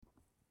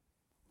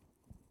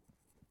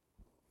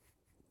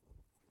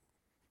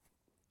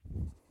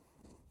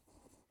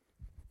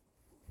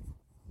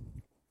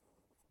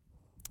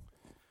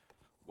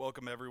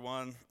Welcome,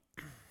 everyone.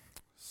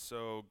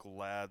 So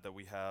glad that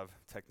we have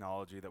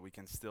technology that we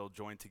can still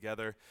join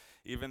together,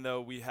 even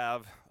though we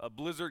have a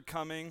blizzard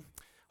coming,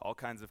 all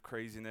kinds of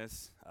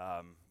craziness.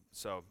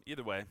 So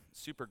either way,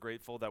 super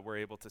grateful that we're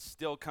able to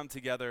still come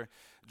together,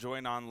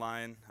 join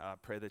online.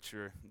 Pray that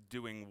you're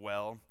doing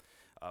well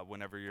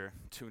whenever you're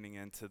tuning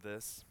into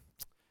this.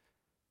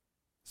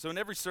 So in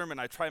every sermon,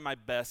 I try my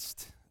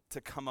best to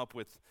come up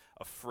with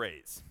a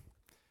phrase,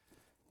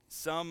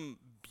 some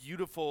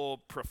beautiful,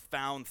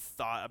 profound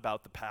thought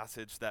about the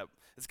passage that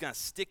is going to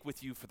stick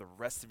with you for the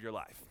rest of your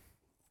life.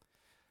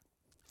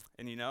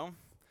 And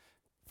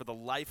for the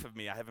life of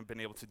me, I haven't been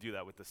able to do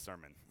that with this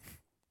sermon.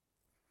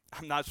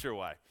 I'm not sure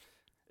why.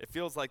 It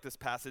feels like this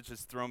passage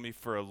has thrown me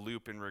for a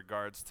loop in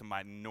regards to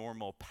my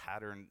normal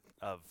pattern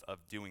of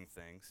doing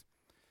things.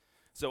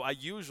 So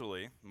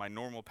my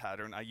normal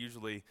pattern, I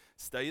usually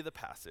study the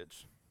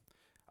passage.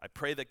 I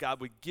pray that God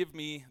would give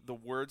me the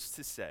words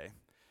to say,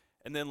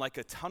 and then like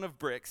a ton of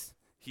bricks,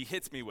 he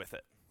hits me with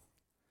it.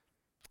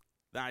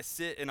 Then I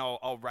sit and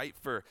I'll write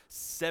for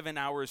 7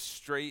 hours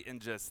straight and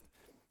just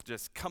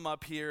come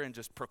up here and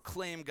just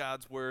proclaim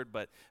God's word,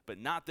 but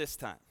not this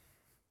time.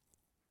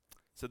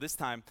 So this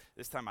time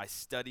I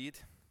studied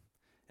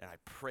and I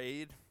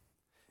prayed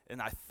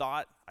and I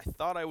thought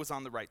I was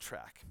on the right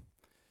track.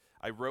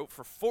 I wrote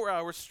for 4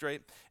 hours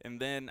straight and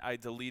then I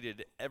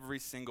deleted every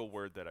single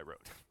word that I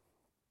wrote.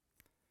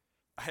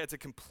 I had to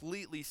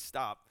completely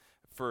stop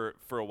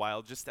for a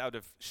while just out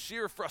of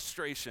sheer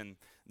frustration,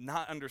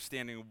 not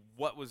understanding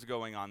what was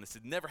going on. This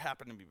had never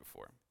happened to me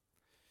before.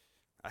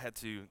 I had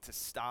to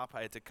stop,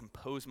 I had to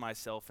compose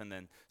myself and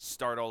then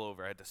start all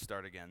over. I had to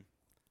start again.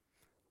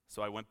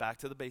 So I went back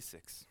to the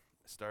basics.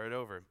 I started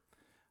over.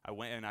 I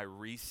went and I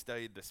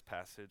restudied this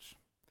passage.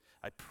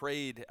 I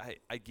prayed,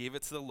 I gave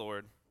it to the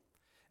Lord,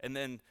 and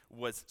then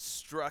was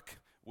struck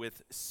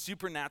with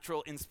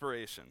supernatural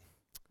inspiration.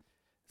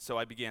 So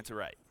I began to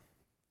write.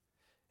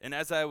 And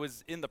as I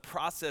was in the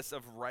process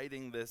of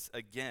writing this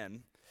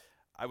again,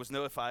 I was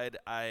notified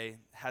I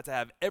had to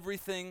have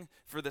everything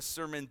for the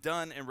sermon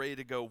done and ready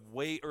to go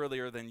way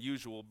earlier than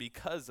usual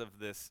because of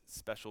this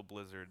special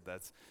blizzard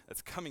that's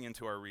coming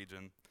into our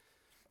region.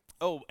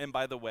 Oh, and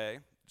by the way,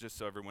 just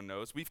so everyone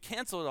knows, we've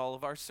canceled all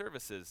of our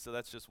services, so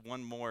it's just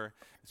one more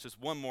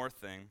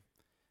thing.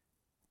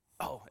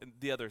 Oh, and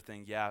the other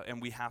thing, yeah,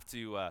 and we have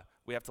to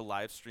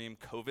live stream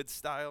COVID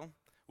style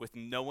with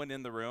no one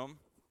in the room.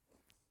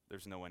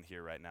 There's no one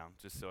here right now,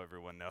 just so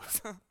everyone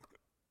knows.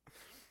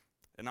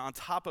 And on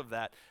top of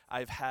that,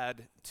 I've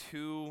had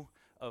 2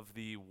 of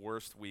the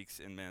worst weeks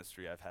in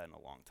ministry I've had in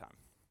a long time.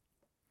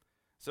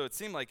 So it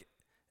seemed like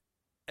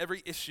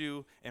every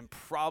issue and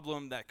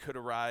problem that could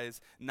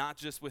arise, not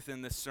just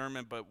within this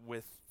sermon, but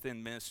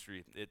within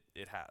ministry,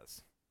 it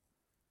has.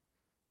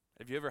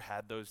 Have you ever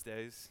had those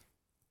days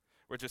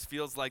where it just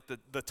feels like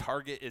the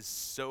target is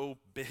so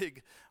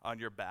big on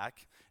your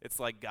back? It's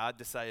like God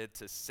decided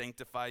to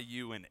sanctify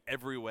you in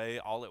every way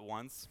all at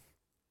once.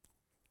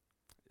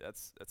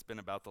 That's been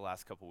about the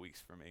last couple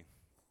weeks for me.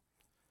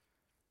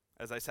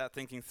 As I sat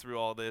thinking through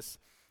all this,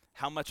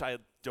 how much I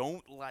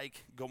don't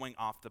like going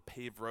off the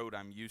paved road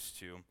I'm used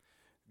to,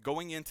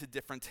 going into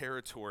different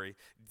territory,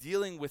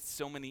 dealing with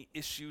so many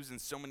issues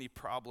and so many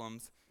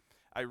problems,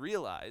 I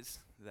realize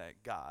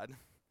that God,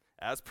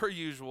 as per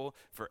usual,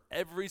 for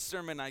every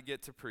sermon I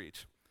get to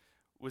preach,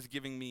 was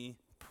giving me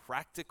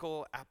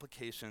practical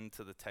application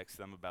to the text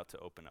I'm about to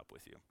open up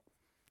with you.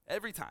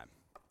 Every time,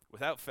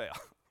 without fail.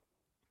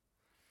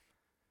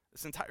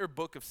 This entire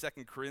book of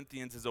 2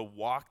 Corinthians is a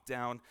walk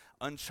down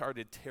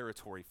uncharted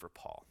territory for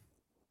Paul.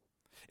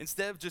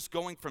 Instead of just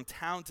going from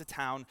town to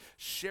town,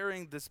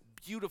 sharing this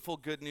beautiful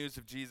good news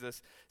of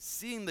Jesus,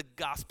 seeing the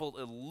gospel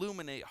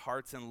illuminate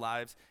hearts and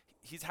lives,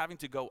 he's having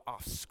to go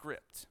off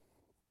script.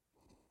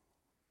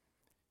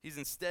 He's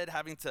instead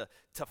having to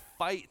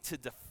fight to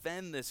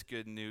defend this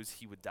good news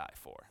he would die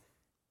for.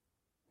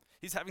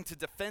 He's having to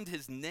defend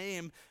his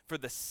name for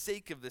the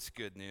sake of this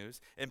good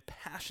news and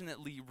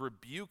passionately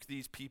rebuke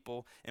these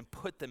people and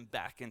put them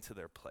back into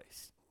their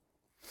place.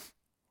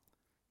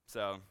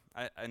 So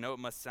I know it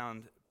must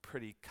sound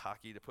pretty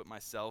cocky to put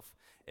myself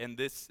in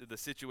the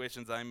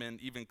situations I'm in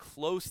even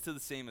close to the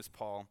same as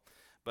Paul,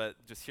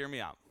 but just hear me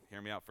out.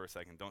 Hear me out for a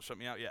second. Don't shut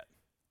me out yet.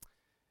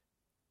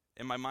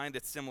 In my mind,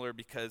 it's similar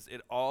because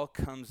it all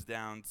comes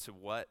down to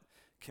what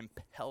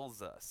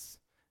compels us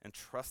and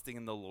trusting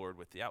in the Lord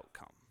with the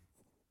outcome.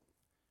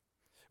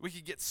 We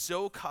could get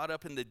so caught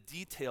up in the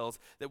details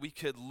that we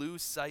could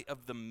lose sight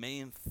of the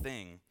main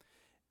thing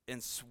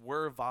and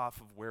swerve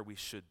off of where we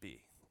should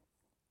be.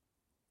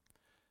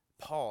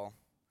 Paul,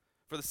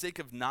 for the sake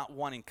of not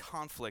wanting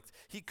conflict,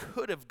 he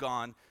could have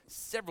gone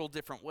several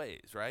different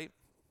ways, right?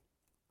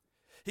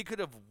 He could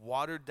have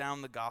watered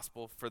down the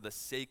gospel for the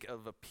sake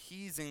of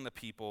appeasing the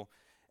people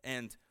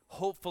and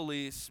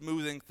hopefully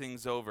smoothing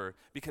things over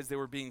because they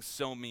were being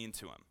so mean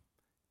to him.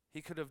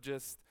 He could have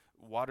just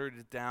watered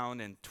it down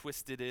and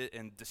twisted it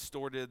and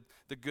distorted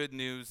the good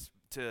news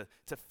to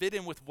fit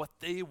in with what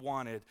they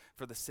wanted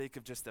for the sake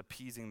of just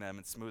appeasing them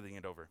and smoothing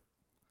it over.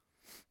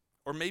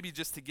 Or maybe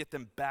just to get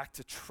them back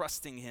to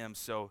trusting him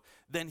so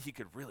then he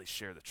could really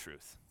share the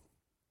truth.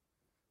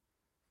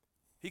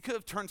 He could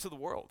have turned to the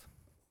world.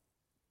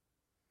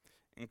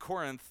 In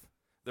Corinth,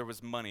 there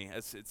was money,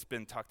 as it's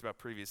been talked about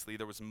previously.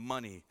 There was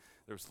money,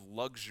 there was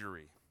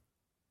luxury.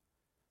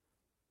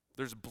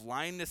 There's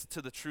blindness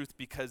to the truth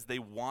because they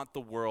want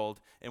the world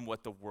and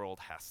what the world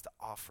has to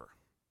offer.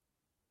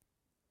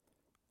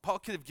 Paul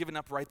could have given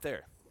up right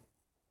there.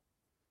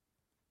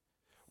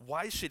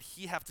 Why should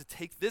he have to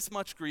take this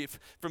much grief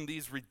from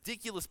these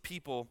ridiculous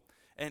people?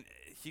 And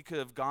he could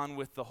have gone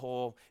with the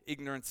whole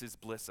ignorance is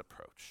bliss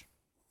approach.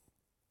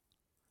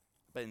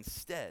 But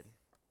instead,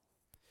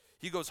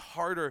 he goes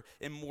harder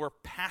and more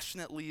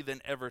passionately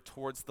than ever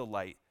towards the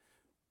light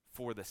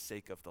for the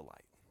sake of the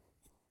light.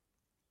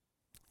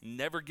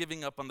 Never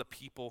giving up on the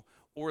people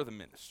or the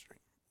ministry.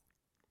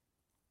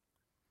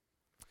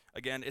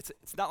 Again, it's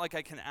not like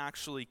I can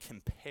actually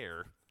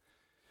compare,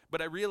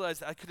 but I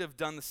realized I could have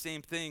done the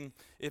same thing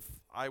if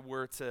I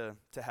were to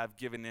have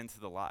given in to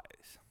the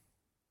lies.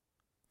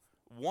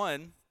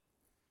 One,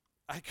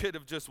 I could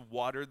have just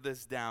watered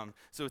this down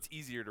so it's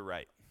easier to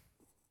write.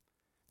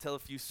 Tell a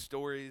few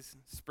stories,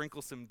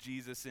 sprinkle some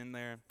Jesus in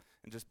there,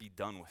 and just be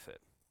done with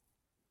it.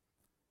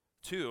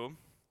 Two,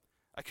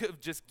 I could have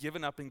just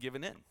given up and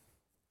given in.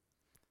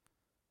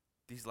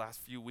 These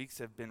last few weeks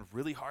have been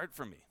really hard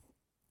for me.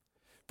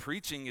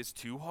 Preaching is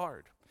too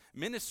hard.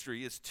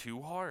 Ministry is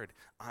too hard.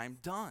 I'm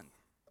done.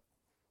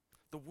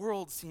 The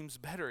world seems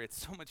better.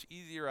 It's so much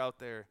easier out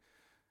there.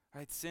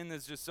 Right? Sin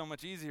is just so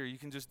much easier. You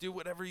can just do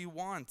whatever you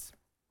want.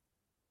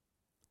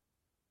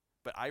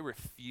 But I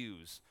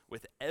refuse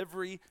with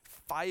every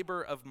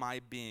fiber of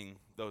my being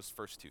those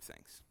first two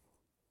things.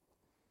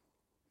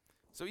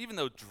 So even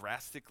though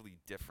drastically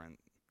different,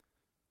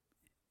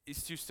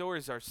 these two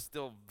stories are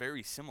still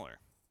very similar.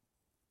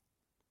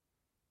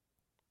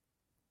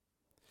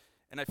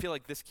 And I feel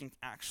like this can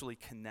actually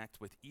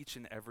connect with each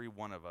and every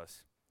one of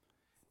us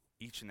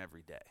each and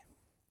every day.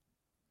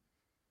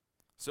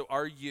 So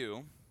are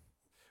you,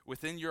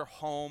 within your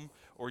home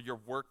or your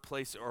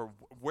workplace or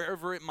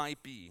wherever it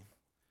might be,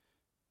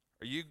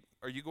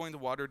 are you going to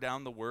water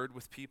down the word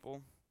with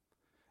people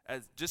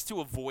as just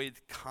to avoid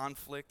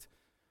conflict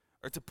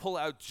or to pull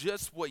out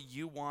just what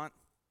you want,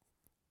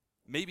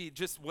 maybe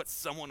just what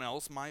someone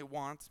else might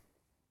want?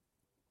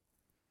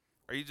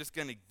 Are you just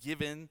going to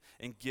give in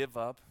and give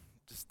up?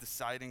 Just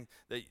deciding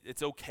that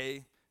it's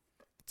okay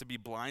to be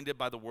blinded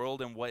by the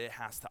world and what it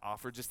has to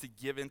offer, just to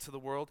give into the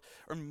world?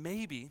 Or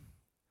maybe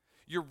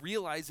you're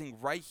realizing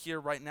right here,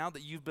 right now,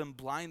 that you've been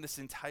blind this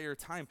entire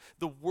time.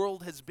 The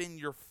world has been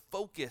your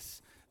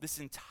focus this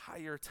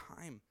entire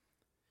time.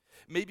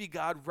 Maybe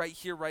God right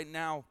here, right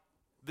now,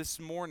 this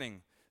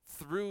morning,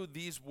 through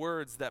these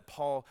words that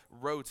Paul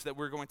wrote that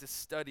we're going to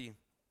study,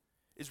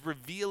 is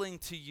revealing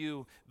to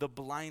you the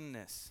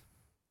blindness,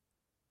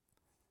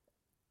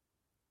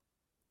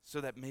 so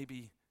that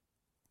maybe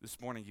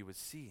this morning you would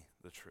see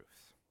the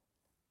truth.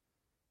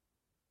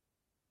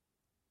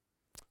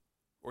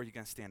 Or are you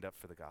going to stand up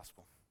for the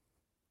gospel?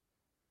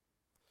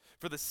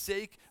 For the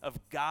sake of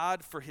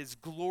God, for his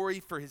glory,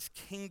 for his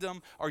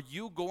kingdom, are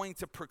you going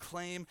to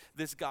proclaim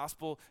this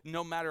gospel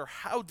no matter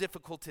how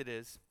difficult it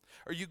is?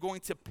 Are you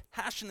going to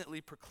passionately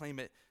proclaim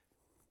it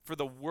for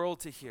the world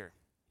to hear?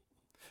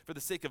 For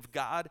the sake of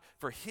God,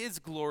 for his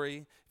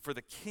glory, for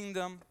the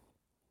kingdom,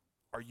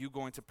 are you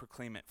going to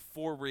proclaim it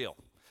for real?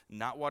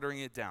 Not watering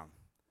it down,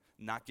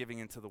 not giving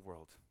into the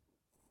world.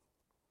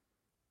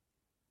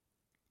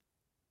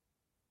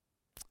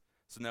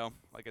 So no,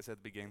 like I said at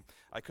the beginning,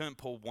 I couldn't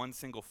pull one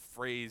single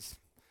phrase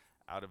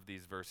out of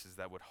these verses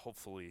that would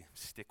hopefully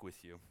stick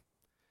with you.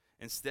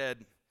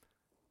 Instead,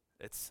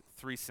 it's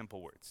three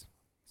simple words.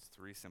 It's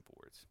three simple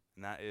words.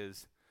 And that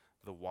is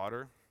the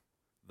water,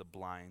 the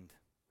blind,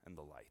 and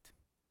the light.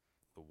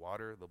 The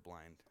water, the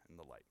blind, and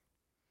the light.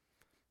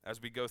 As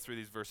we go through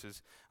these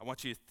verses, I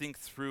want you to think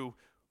through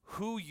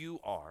who you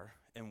are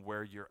and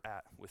where you're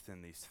at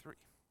within these three.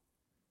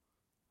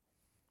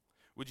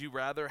 Would you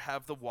rather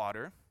have the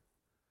water,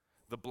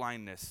 the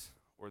blindness,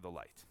 or the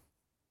light?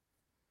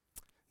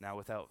 Now,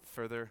 without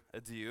further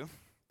ado,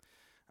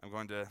 I'm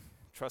going to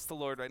trust the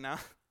Lord right now.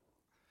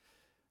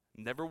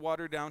 Never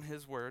water down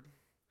his word.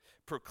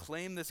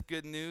 Proclaim this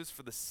good news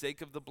for the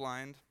sake of the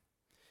blind,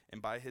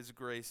 and by his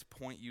grace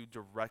point you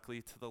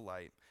directly to the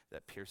light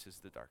that pierces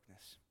the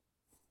darkness.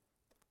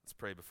 Let's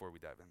pray before we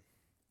dive in.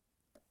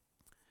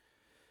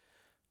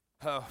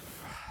 Oh,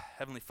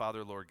 Heavenly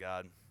Father, Lord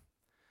God,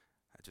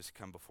 I just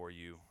come before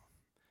you,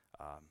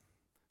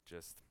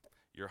 just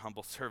your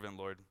humble servant,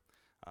 Lord.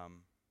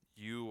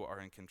 You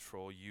are in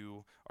control.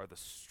 You are the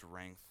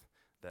strength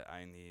that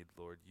I need,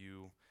 Lord.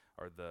 You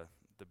are the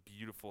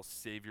beautiful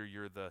Savior.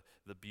 You're the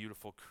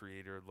beautiful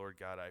Creator. Lord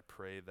God, I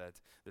pray that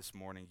this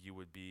morning you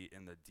would be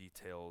in the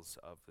details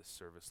of this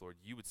service, Lord.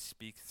 You would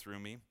speak through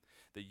me,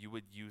 that you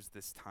would use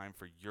this time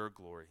for your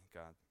glory,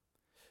 God.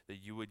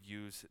 that you would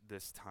use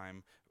this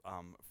time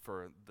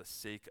for the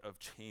sake of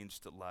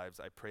changed lives.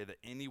 I pray that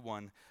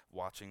anyone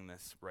watching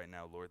this right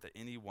now, Lord, that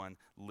anyone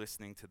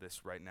listening to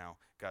this right now,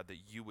 God, that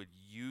you would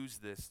use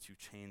this to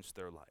change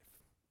their life.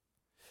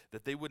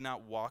 That they would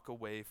not walk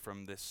away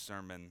from this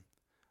sermon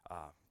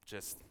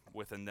just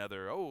with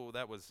another,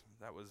 that was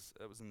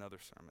another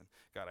sermon.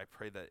 God, I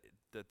pray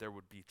that there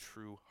would be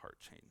true heart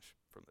change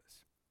from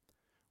this.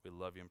 We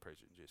love you and praise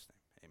you in Jesus'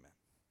 name. Amen.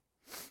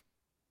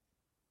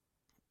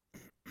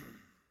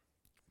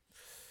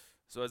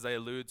 So as I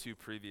alluded to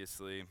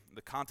previously,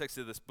 the context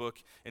of this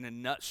book in a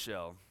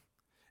nutshell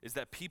is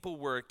that people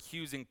were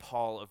accusing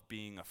Paul of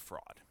being a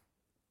fraud.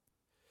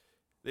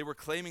 They were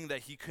claiming that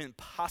he couldn't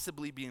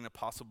possibly be an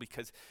apostle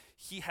because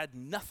he had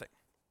nothing.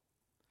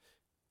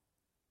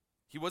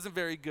 He wasn't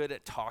very good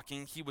at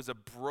talking. He was a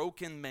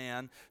broken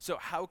man. So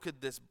how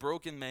could this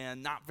broken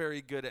man, not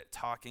very good at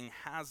talking,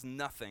 has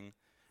nothing,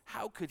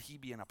 how could he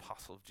be an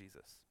apostle of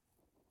Jesus?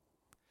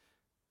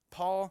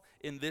 Paul,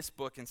 in this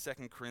book in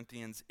 2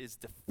 Corinthians, is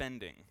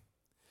defending,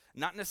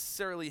 not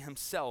necessarily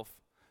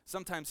himself,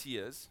 sometimes he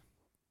is,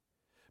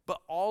 but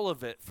all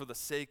of it for the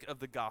sake of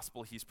the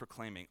gospel he's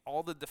proclaiming.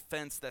 All the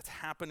defense that's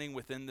happening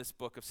within this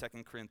book of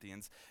 2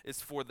 Corinthians is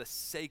for the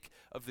sake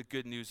of the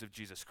good news of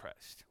Jesus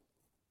Christ.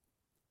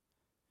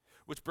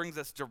 Which brings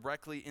us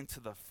directly into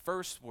the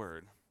first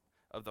word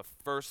of the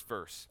first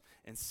verse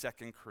in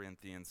 2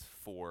 Corinthians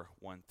 4,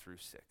 1 through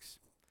 6.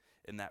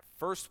 And that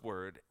first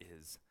word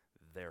is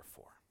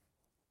therefore.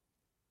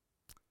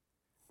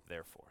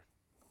 Therefore.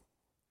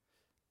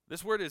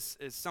 This word is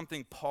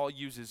something Paul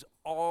uses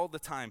all the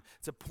time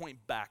to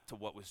point back to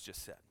what was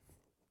just said.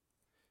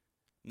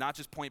 Not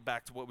just point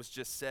back to what was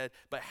just said,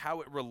 but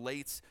how it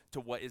relates to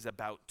what is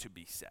about to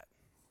be said.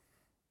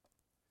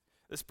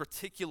 This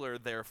particular,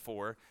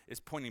 therefore, is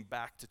pointing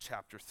back to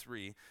chapter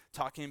 3,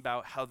 talking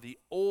about how the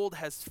old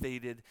has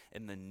faded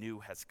and the new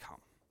has come.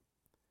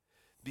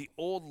 The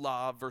old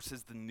law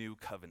versus the new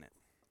covenant.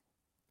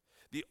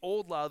 The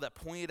old law that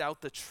pointed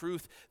out the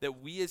truth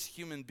that we as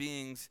human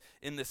beings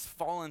in this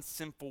fallen,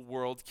 sinful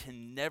world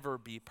can never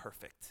be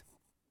perfect.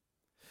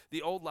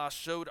 The old law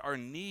showed our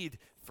need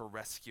for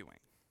rescuing.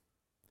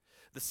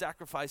 The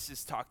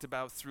sacrifices talked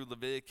about through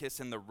Leviticus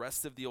and the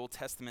rest of the Old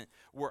Testament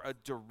were a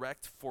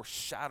direct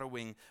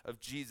foreshadowing of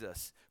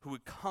Jesus, who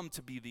would come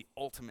to be the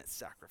ultimate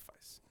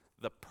sacrifice,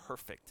 the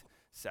perfect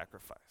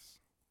sacrifice.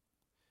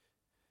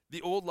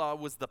 The old law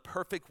was the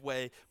perfect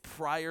way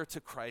prior to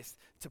Christ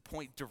to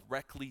point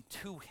directly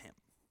to him.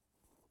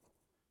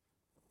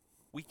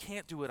 We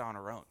can't do it on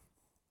our own.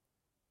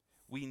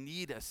 We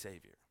need a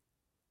Savior.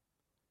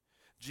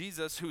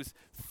 Jesus, who's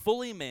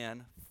fully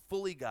man,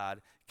 fully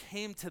God,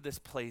 came to this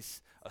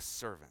place a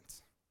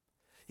servant.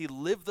 He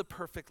lived the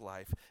perfect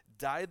life,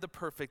 died the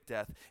perfect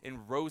death,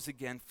 and rose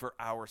again for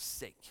our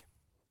sake.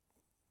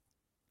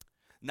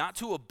 Not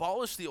to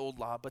abolish the old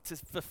law, but to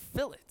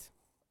fulfill it.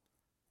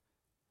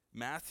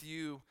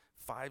 Matthew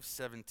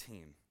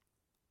 5:17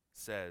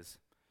 says,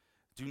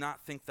 "Do not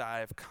think that I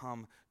have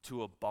come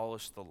to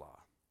abolish the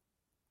law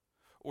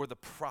or the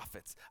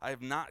prophets. I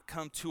have not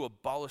come to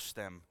abolish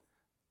them,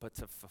 but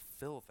to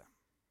fulfill them."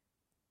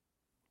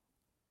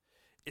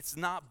 It's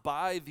not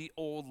by the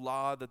old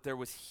law that there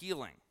was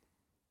healing.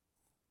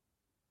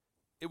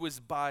 It was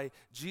by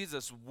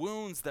Jesus'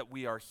 wounds that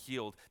we are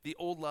healed. The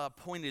old law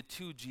pointed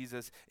to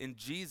Jesus, and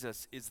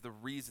Jesus is the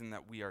reason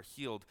that we are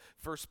healed.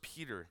 1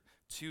 Peter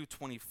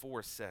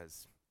 2:24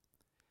 says,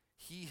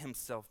 "He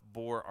himself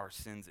bore our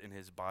sins in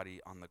his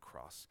body on the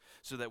cross,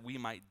 so that we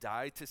might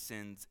die to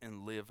sins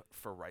and live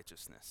for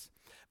righteousness.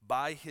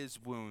 By his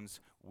wounds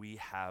we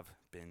have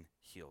been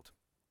healed."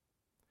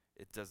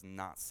 It does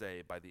not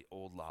say by the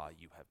old law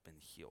you have been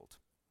healed.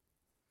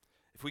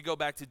 If we go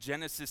back to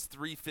Genesis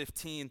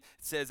 3:15,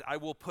 it says, "I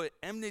will put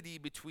enmity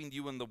between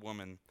you and the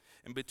woman,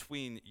 and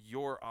between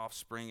your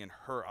offspring and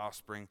her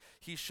offspring.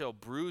 He shall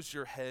bruise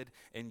your head,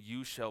 and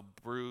you shall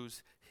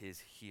bruise his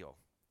heel."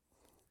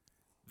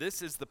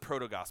 This is the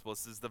proto-gospel.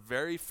 This is the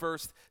very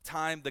first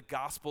time the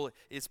gospel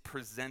is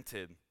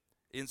presented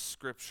in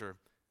Scripture.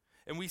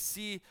 And we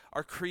see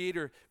our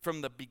Creator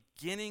from the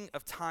beginning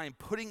of time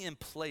putting in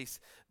place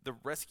the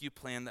rescue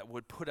plan that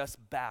would put us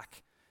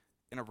back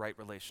in a right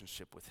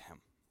relationship with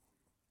him.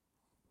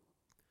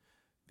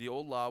 The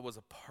old law was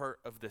a part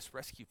of this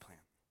rescue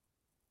plan.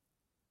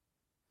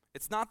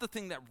 It's not the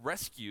thing that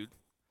rescued,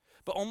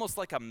 but almost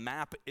like a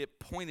map, it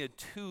pointed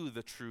to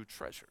the true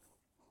treasure,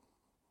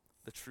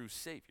 the true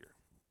Savior.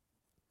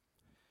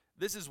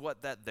 This is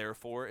what that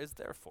therefore is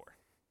there for.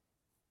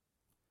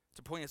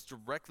 To point us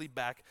directly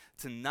back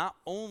to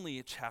not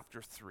only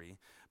chapter 3,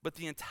 but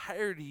the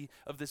entirety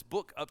of this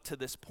book up to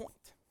this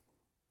point.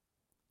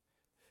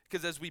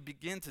 Because as we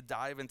begin to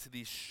dive into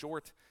these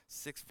short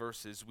 6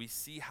 verses, we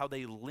see how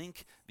they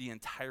link the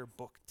entire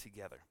book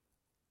together.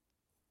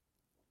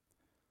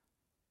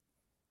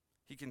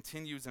 He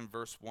continues in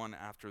verse 1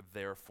 after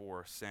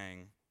therefore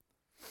saying,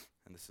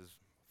 and this is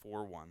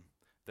 4:1,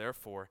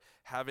 "Therefore,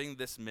 having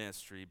this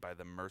ministry by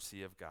the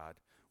mercy of God,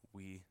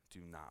 we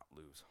do not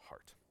lose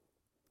heart."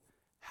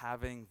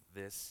 Having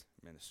this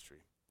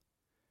ministry.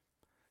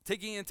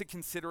 Taking into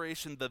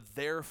consideration the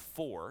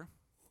therefore,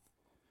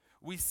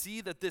 we see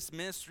that this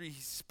ministry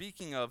he's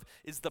speaking of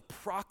is the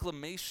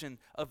proclamation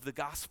of the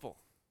gospel,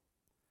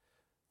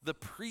 the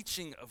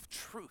preaching of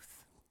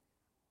truth,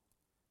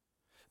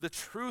 the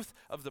truth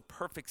of the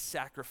perfect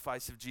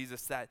sacrifice of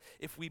Jesus that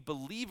if we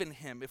believe in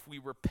him, if we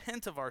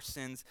repent of our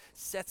sins,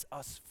 sets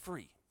us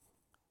free,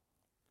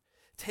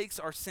 takes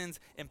our sins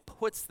and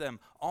puts them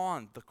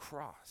on the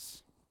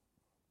cross.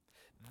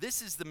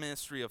 This is the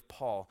ministry of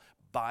Paul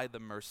by the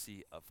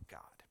mercy of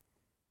God.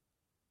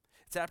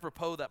 It's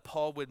apropos that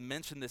Paul would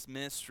mention this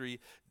ministry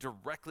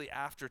directly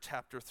after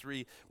chapter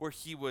 3, where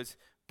he was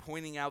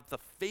pointing out the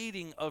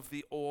fading of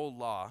the old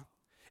law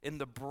and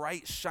the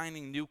bright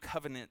shining new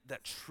covenant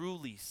that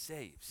truly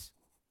saves.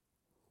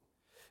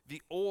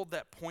 The old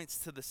that points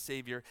to the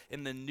Savior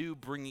and the new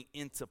bringing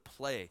into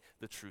play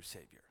the true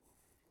Savior.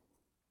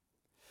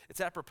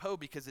 It's apropos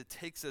because it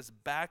takes us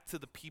back to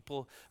the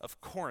people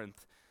of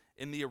Corinth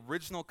in the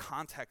original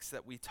context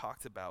that we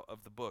talked about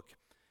of the book,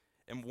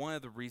 and one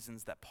of the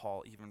reasons that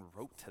Paul even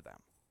wrote to them.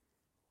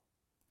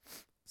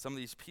 Some of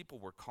these people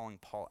were calling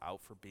Paul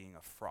out for being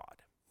a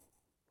fraud.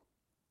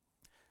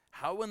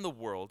 How in the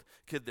world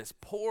could this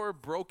poor,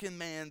 broken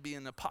man be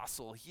an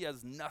apostle? He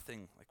has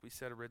nothing, like we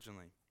said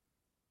originally.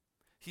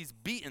 He's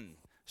beaten,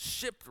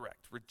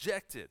 shipwrecked,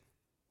 rejected.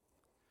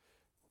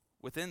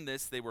 Within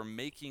this, they were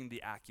making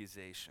the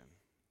accusation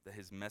that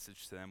his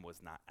message to them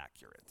was not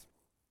accurate.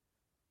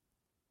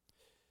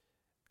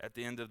 At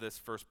the end of this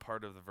first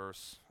part of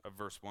verse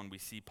 1, we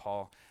see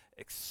Paul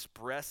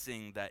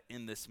expressing that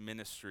in this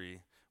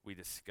ministry we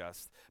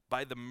discussed,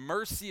 by the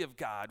mercy of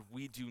God,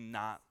 we do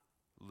not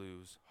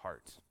lose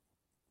heart.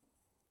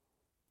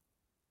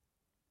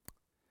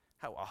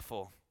 How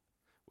awful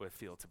would it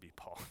feel to be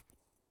Paul?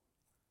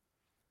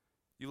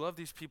 You love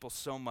these people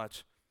so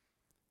much,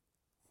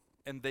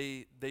 and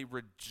they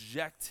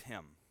reject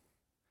him.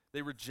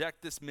 They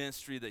reject this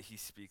ministry that he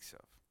speaks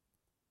of.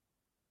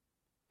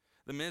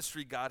 The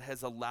ministry God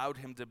has allowed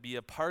him to be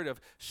a part of,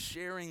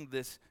 sharing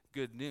this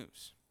good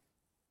news.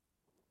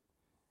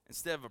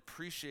 Instead of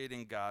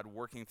appreciating God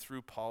working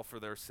through Paul for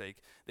their sake,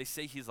 they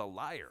say he's a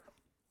liar.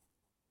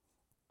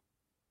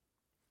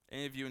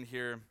 Any of you in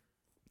here,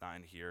 not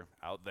in here,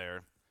 out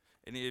there,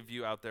 any of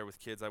you out there with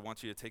kids, I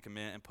want you to take a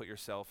minute and put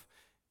yourself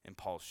in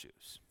Paul's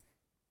shoes.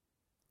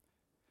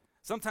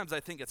 Sometimes I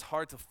think it's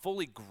hard to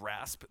fully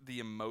grasp the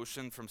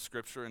emotion from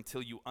Scripture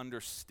until you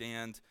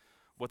understand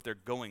what they're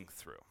going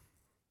through.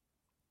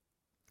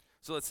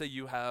 So let's say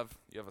you have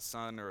a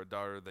son or a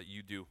daughter that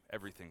you do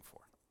everything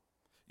for.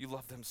 You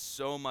love them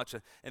so much,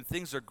 and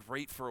things are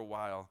great for a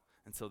while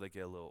until they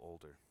get a little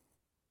older.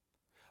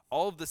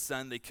 All of a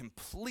sudden, they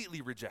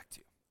completely reject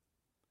you.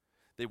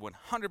 They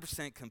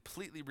 100%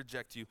 completely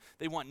reject you.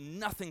 They want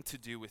nothing to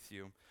do with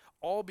you,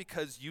 all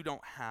because you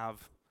don't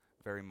have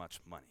very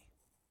much money.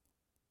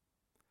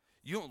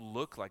 You don't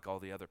look like all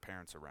the other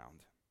parents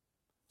around,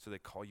 so they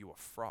call you a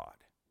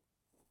fraud.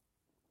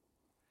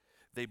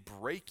 They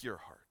break your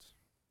heart.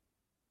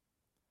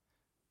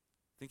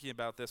 Thinking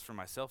about this for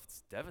myself,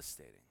 it's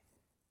devastating.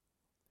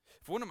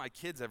 If one of my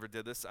kids ever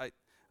did this,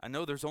 I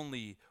know there's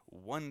only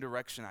one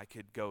direction I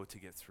could go to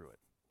get through it.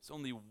 There's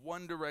only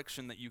one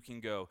direction that you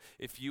can go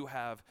if you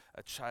have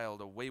a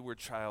child, a wayward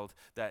child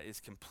that is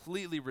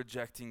completely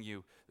rejecting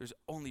you. There's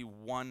only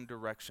one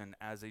direction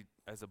as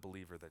a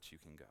believer that you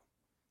can go,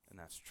 and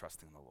that's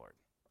trusting the Lord.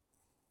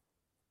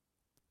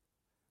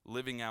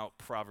 Living out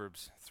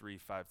Proverbs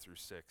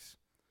 3:5-6.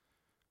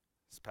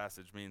 This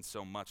passage means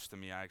so much to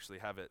me, I actually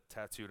have it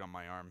tattooed on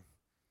my arm.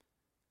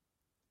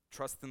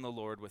 Trust in the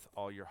Lord with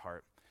all your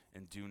heart,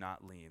 and do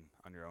not lean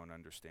on your own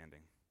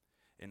understanding.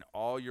 In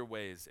all your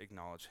ways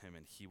acknowledge him,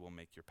 and he will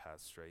make your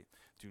paths straight.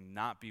 Do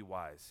not be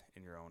wise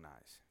in your own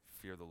eyes.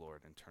 Fear the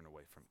Lord and turn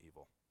away from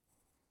evil.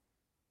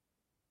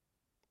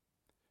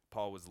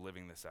 Paul was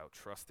living this out,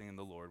 trusting in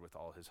the Lord with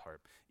all his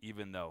heart,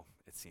 even though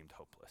it seemed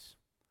hopeless.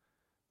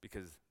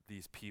 Because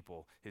these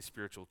people, his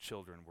spiritual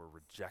children, were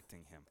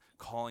rejecting him,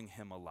 calling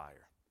him a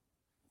liar.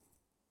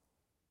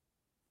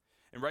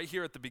 And right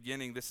here at the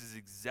beginning, this is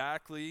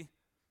exactly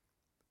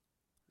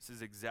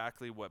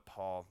what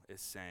Paul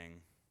is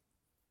saying.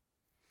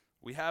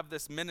 We have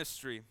this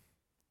ministry.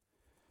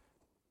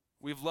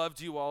 We've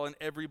loved you all in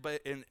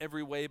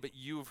every way, but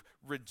you've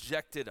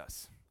rejected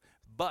us.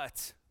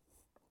 But,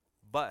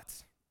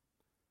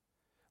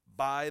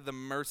 by the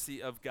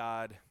mercy of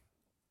God,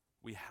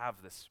 we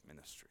have this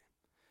ministry.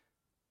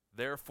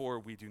 Therefore,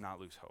 we do not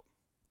lose hope.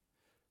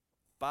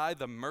 By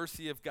the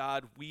mercy of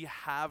God, we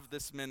have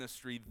this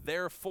ministry.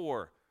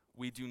 Therefore,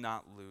 we do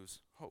not lose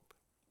hope.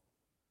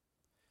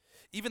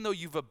 Even though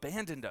you've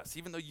abandoned us,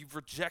 even though you've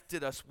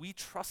rejected us, we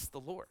trust the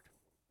Lord.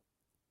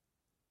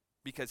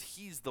 Because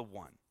he's the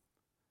one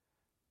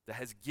that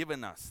has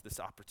given us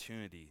this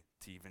opportunity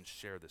to even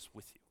share this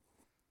with you.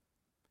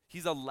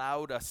 He's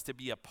allowed us to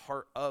be a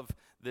part of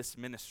this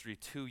ministry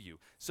to you.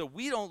 So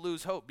we don't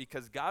lose hope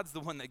because God's the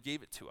one that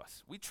gave it to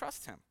us. We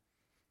trust him.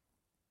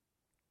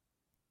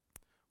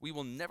 We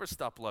will never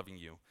stop loving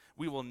you.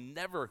 We will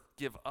never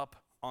give up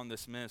on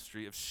this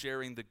ministry of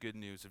sharing the good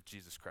news of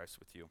Jesus Christ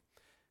with you.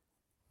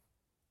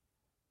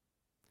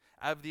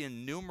 Out of the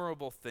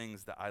innumerable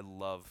things that I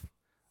love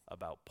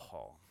about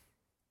Paul,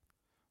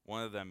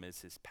 one of them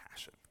is his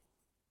passion.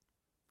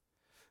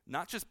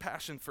 Not just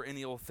passion for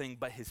any old thing,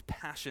 but his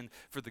passion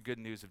for the good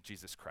news of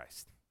Jesus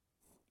Christ.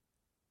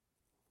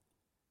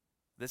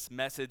 This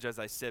message, as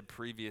I said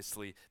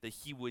previously, that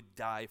he would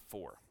die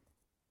for.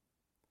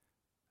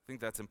 I think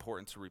that's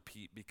important to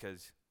repeat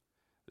because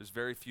there's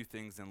very few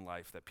things in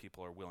life that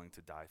people are willing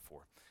to die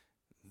for.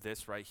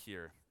 This right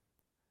here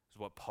is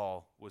what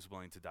Paul was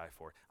willing to die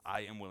for.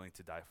 I am willing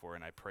to die for,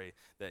 and I pray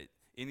that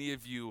any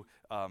of you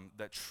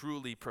that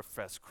truly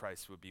profess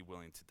Christ would be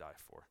willing to die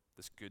for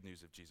this good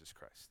news of Jesus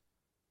Christ.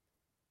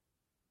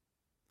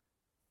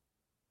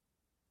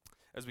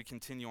 As we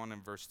continue on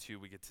in verse 2,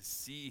 we get to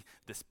see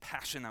this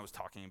passion I was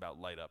talking about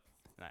light up,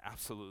 and I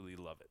absolutely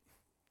love it.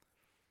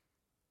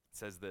 It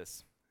says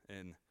this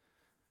in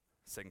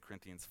 2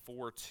 Corinthians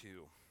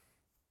 4:2.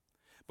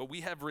 But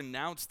we have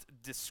renounced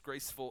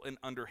disgraceful and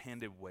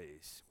underhanded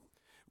ways.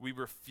 We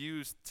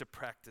refuse to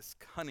practice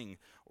cunning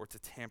or to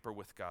tamper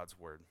with God's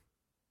word.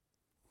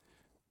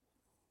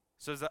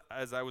 So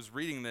as I was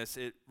reading this,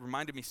 it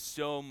reminded me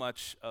so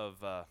much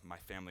of my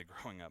family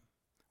growing up.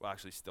 Well,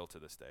 actually still to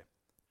this day.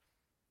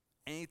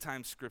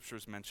 Anytime scripture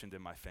is mentioned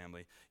in my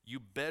family, you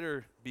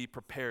better be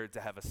prepared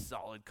to have a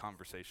solid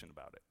conversation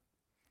about it.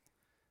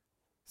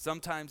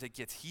 Sometimes it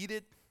gets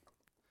heated,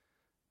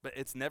 but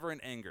it's never in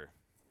anger.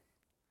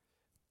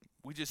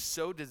 We just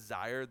so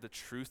desire the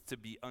truth to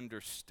be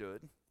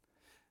understood,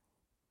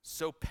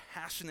 so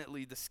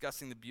passionately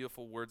discussing the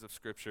beautiful words of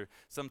Scripture,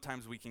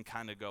 sometimes we can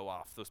kind of go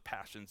off. Those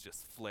passions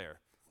just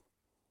flare.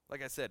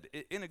 Like I said,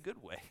 in a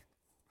good way.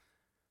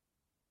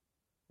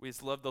 We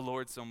just love the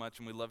Lord so much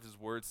and we love his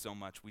word so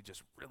much, we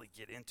just really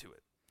get into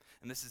it.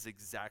 And this is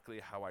exactly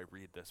how I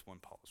read this when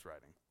Paul is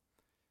writing.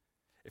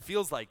 It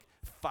feels like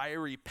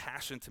fiery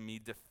passion to me,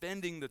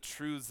 defending the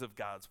truths of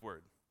God's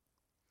word.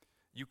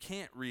 You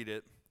can't read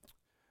it,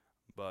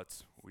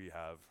 but we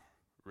have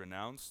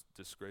renounced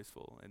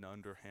disgraceful and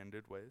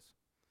underhanded ways.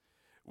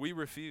 We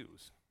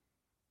refuse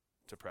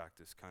to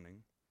practice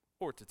cunning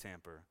or to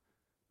tamper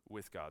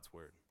with God's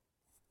word.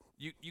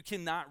 You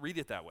cannot read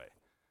it that way.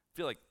 I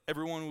feel like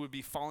everyone would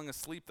be falling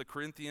asleep. The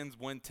Corinthians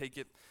wouldn't take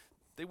it.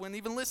 They wouldn't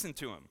even listen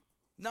to him.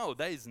 No,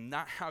 that is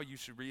not how you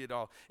should read it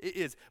all. It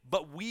is,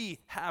 but we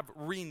have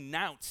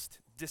renounced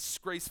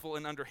disgraceful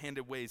and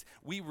underhanded ways.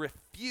 We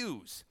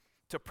refuse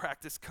to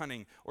practice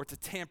cunning or to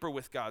tamper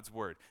with God's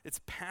word. It's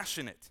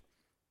passionate.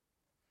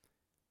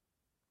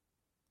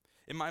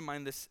 In my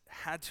mind, this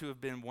had to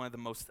have been one of the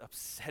most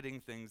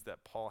upsetting things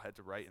that Paul had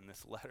to write in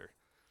this letter.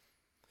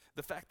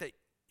 The fact that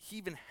he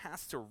even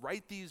has to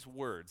write these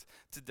words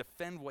to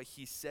defend what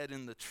he said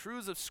in the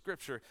truths of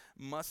Scripture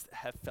must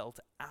have felt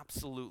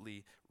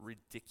absolutely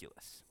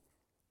ridiculous.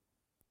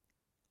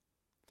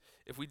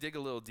 If we dig a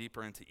little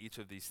deeper into each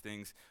of these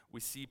things, we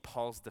see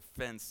Paul's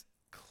defense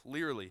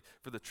clearly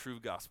for the true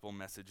gospel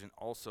message and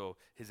also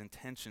his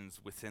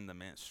intentions within the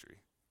ministry.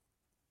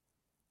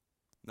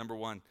 Number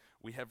one,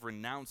 we have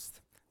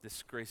renounced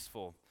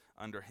disgraceful,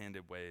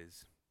 underhanded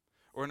ways.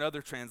 Or in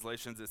other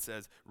translations, it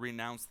says,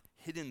 renounced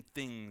hidden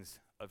things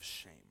of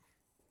shame.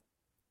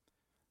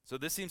 So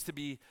this seems to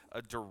be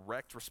a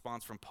direct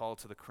response from Paul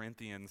to the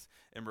Corinthians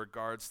in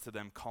regards to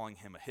them calling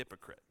him a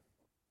hypocrite.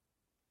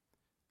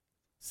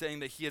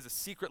 Saying that he has a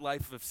secret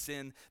life of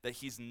sin that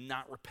he's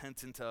not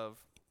repentant of.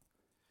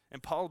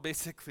 And Paul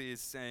basically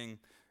is saying,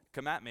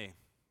 come at me.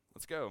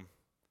 Let's go.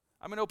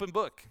 I'm an open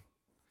book.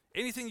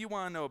 Anything you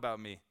want to know about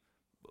me,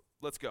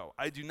 let's go.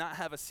 I do not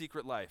have a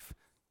secret life.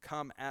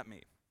 Come at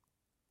me.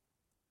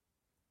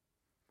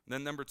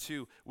 Then number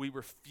two, we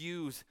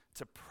refuse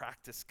to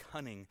practice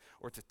cunning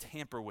or to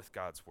tamper with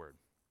God's word.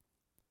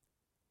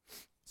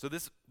 So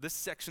this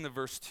section of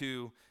verse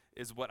 2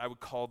 is what I would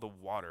call the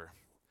water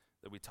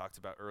that we talked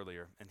about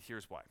earlier, and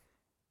here's why.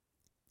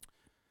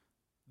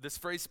 This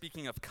phrase,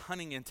 speaking of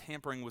cunning and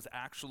tampering, was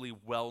actually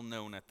well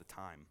known at the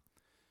time.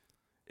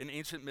 In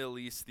ancient Middle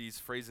East, these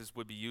phrases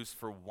would be used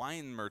for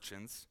wine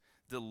merchants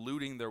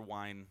diluting their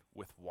wine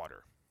with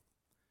water,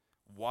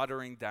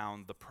 watering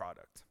down the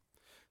product.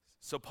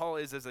 So Paul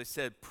is, as I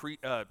said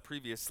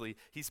previously,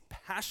 he's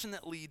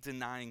passionately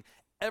denying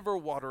ever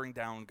watering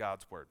down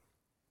God's word.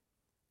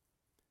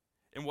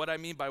 And what I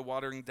mean by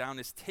watering down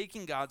is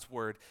taking God's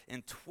word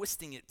and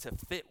twisting it to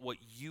fit what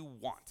you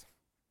want.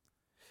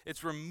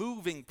 It's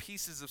removing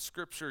pieces of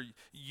scripture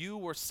you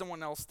or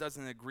someone else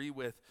doesn't agree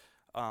with,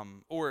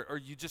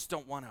 or you just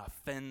don't want to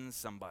offend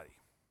somebody.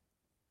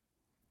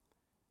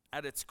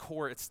 At its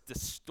core, it's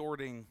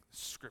distorting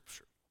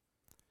scripture.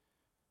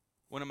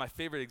 One of my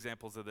favorite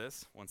examples of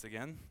this, once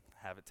again,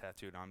 have it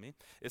tattooed on me,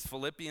 is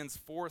Philippians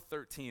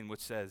 4:13,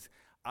 which says,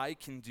 I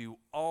can do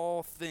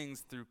all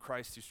things through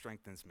Christ who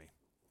strengthens me.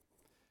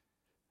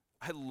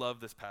 I love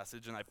this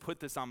passage, and I put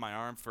this on my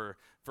arm for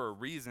a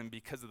reason,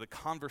 because of the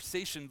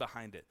conversation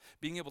behind it,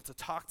 being able to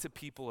talk to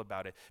people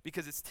about it,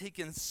 because it's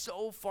taken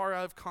so far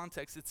out of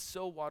context, it's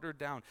so watered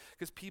down,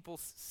 because people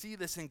see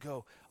this and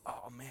go,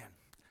 oh man,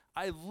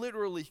 I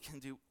literally can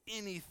do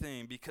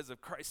anything because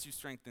of Christ who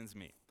strengthens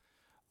me.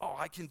 Oh,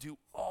 I can do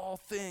all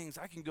things.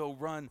 I can go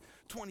run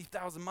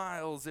 20,000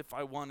 miles if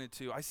I wanted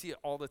to. I see it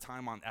all the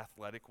time on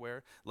athletic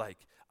wear.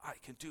 Like, I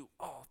can do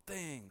all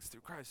things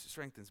through Christ who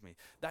strengthens me.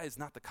 That is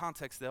not the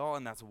context at all,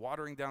 and that's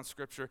watering down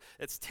Scripture.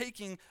 It's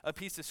taking a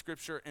piece of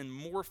Scripture and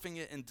morphing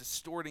it and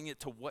distorting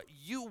it to what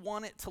you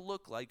want it to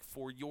look like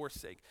for your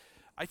sake.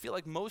 I feel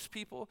like most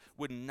people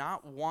would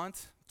not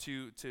want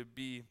to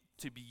be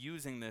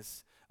using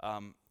this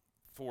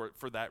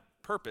for that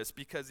purpose,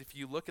 because if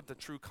you look at the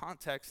true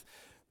context,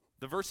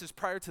 the verses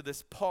prior to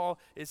this, Paul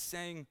is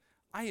saying,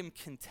 I am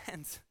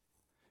content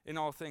in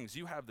all things.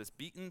 You have this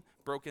beaten,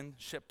 broken,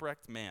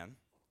 shipwrecked man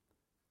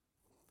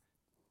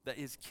that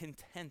is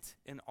content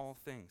in all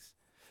things.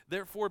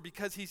 Therefore,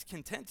 because he's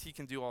content, he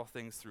can do all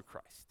things through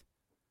Christ.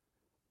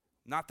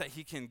 Not that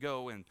he can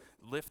go and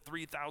lift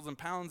 3,000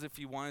 pounds if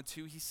he wanted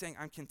to. He's saying,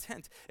 I'm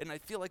content. And I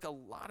feel like a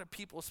lot of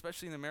people,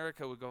 especially in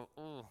America, would go,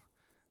 oh,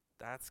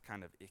 that's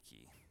kind of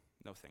icky.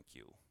 No, thank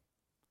you.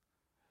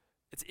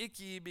 It's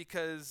icky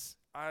because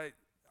I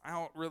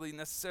don't really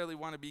necessarily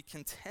want to be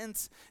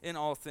content in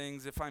all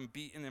things if I'm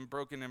beaten and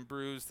broken and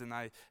bruised and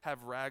I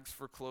have rags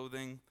for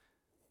clothing.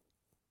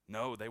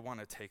 No, they want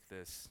to take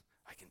this.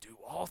 I can do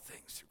all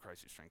things through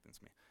Christ who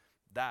strengthens me.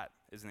 That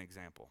is an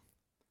example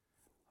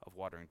of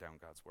watering down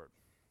God's word.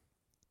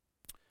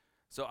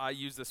 So I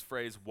use this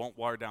phrase, won't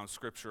water down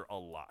Scripture, a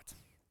lot.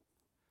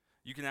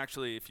 You can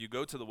actually, if you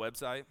go to the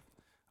website,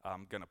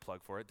 I'm going to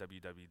plug for it,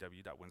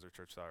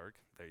 www.windsorchurch.org.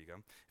 There you go.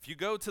 If you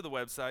go to the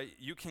website,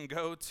 you can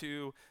go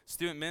to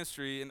student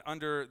ministry, and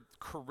under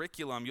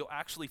curriculum, you'll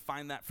actually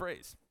find that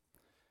phrase.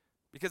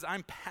 Because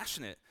I'm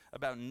passionate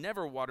about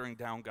never watering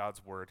down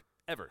God's word,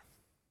 ever.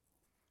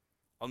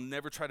 I'll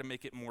never try to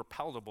make it more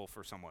palatable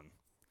for someone.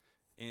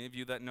 Any of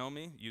you that know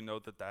me, you know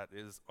that that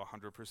is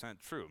 100%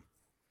 true.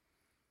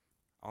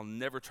 I'll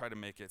never try to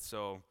make it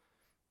so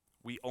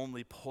we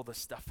only pull the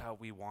stuff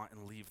out we want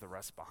and leave the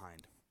rest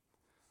behind.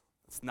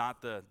 It's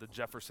not the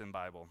Jefferson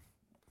Bible.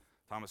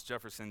 Thomas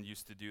Jefferson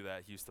used to do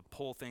that. He used to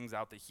pull things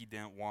out that he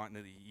didn't want,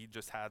 and he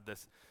just had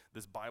this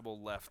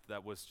Bible left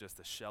that was just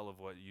a shell of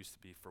what it used to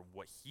be for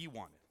what he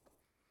wanted.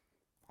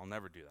 I'll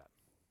never do that.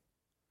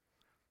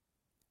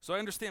 So I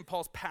understand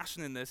Paul's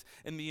passion in this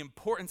and the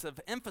importance of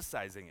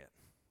emphasizing it.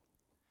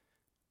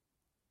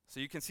 So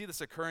you can see this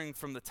occurring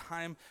from the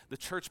time the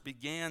church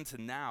began to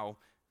now,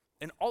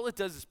 and all it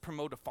does is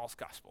promote a false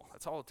gospel.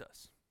 That's all it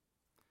does.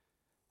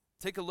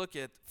 Take a look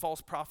at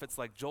false prophets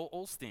like Joel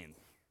Osteen.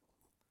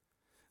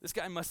 This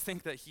guy must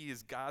think that he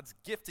is God's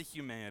gift to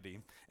humanity,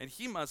 and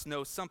he must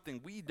know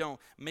something we don't,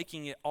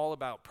 making it all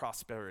about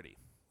prosperity,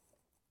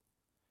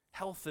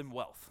 health and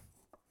wealth.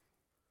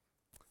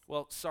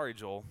 Well, sorry,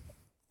 Joel.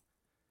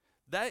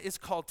 That is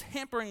called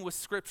tampering with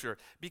Scripture,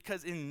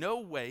 because in no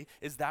way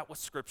is that what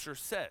Scripture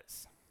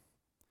says.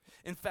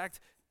 In fact,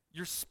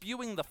 you're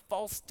spewing the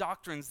false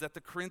doctrines that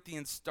the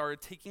Corinthians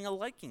started taking a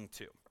liking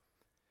to.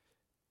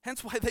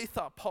 Hence why they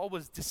thought Paul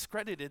was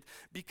discredited,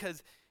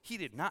 because he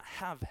did not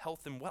have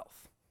health and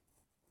wealth.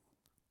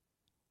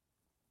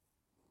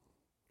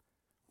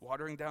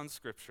 Watering down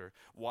Scripture,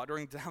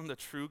 watering down the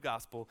true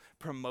gospel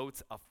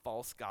promotes a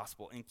false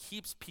gospel and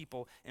keeps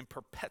people in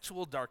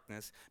perpetual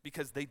darkness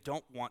because they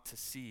don't want to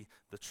see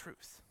the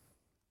truth.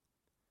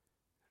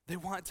 They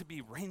want it to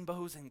be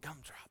rainbows and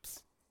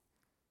gumdrops.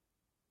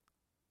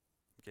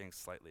 I'm getting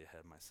slightly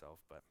ahead of myself,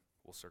 but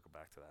we'll circle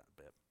back to that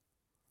a bit.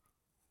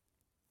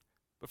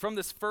 But from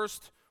this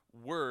first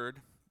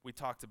word we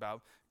talked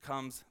about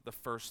comes the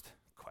first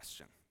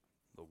question,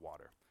 the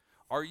water.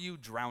 Are you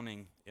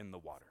drowning in the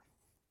water?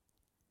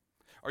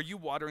 Are you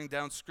watering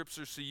down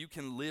Scripture so you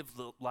can live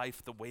the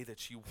life the way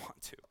that you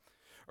want to?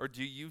 Or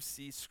do you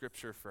see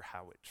Scripture for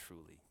how it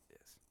truly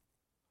is?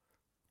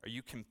 Are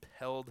you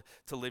compelled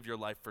to live your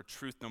life for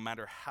truth no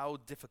matter how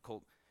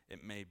difficult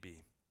it may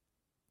be?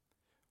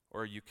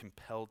 Or are you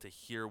compelled to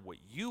hear what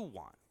you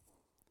want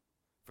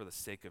for the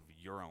sake of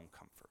your own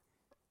comfort?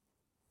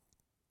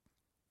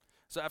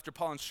 So after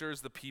Paul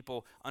ensures the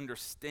people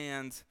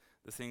understand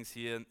the things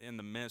he in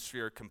the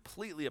ministry are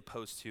completely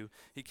opposed to,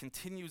 he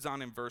continues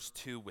on in verse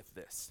 2 with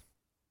this.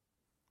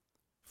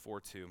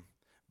 4:2.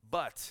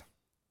 But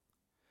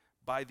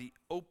by the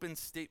open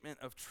statement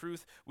of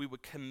truth, we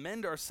would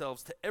commend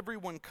ourselves to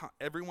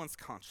everyone's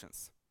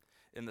conscience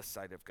in the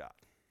sight of God.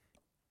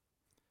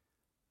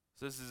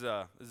 So this is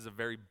a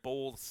very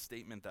bold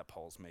statement that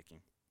Paul's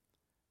making.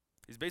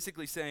 He's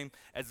basically saying,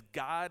 as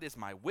God is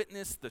my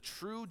witness, the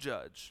true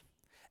judge,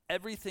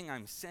 everything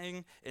I'm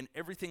saying and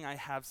everything I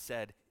have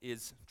said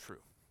is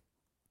true.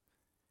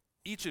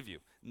 Each of you,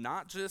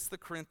 not just the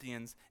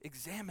Corinthians,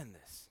 examine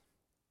this.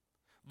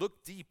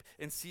 Look deep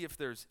and see if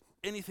there's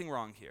anything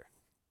wrong here.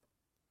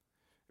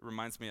 It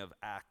reminds me of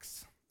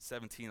Acts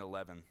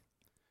 17:11,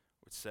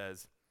 which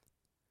says,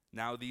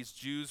 now these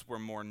Jews were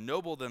more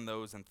noble than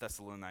those in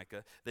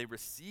Thessalonica. They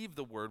received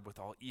the word with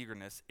all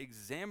eagerness,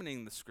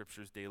 examining the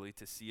Scriptures daily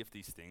to see if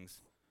these things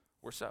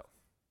were so.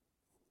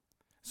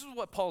 This is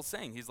what Paul's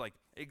saying. He's like,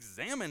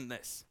 examine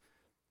this.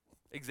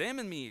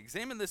 Examine me,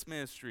 examine this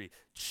ministry,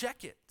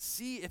 check it,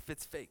 see if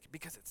it's fake,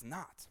 because it's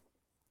not.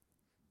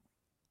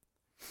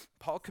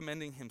 Paul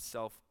commending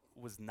himself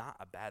was not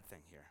a bad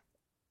thing here.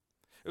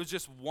 It was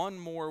just one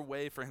more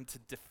way for him to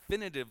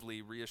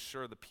definitively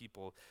reassure the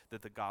people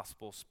that the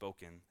gospel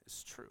spoken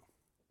is true.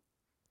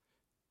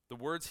 The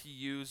words he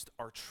used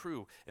are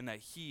true, and that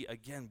he,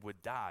 again,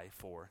 would die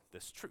for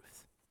this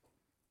truth.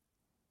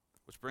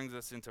 Which brings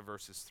us into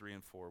verses 3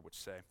 and 4, which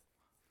say,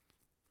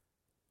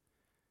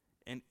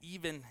 "And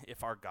even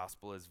if our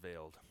gospel is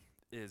veiled,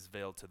 it is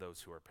veiled to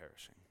those who are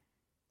perishing.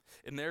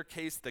 In their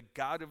case, the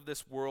God of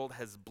this world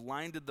has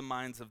blinded the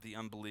minds of the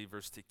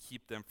unbelievers to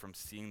keep them from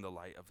seeing the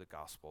light of the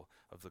gospel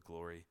of the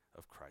glory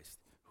of Christ,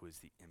 who is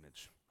the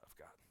image of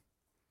God."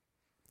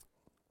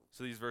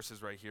 So these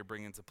verses right here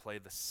bring into play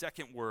the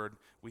second word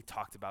we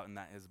talked about, and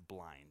that is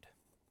blind.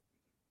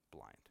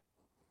 Blind.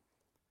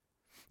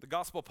 The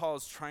gospel Paul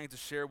is trying to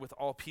share with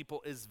all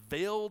people is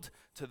veiled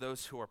to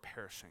those who are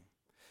perishing.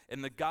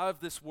 And the God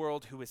of this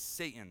world, who is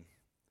Satan,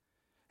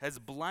 has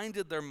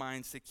blinded their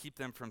minds to keep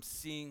them from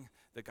seeing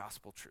the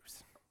gospel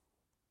truth,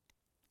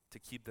 to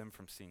keep them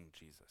from seeing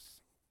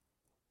Jesus.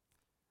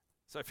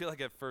 So I feel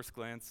like at first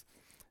glance,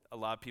 a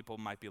lot of people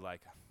might be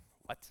like,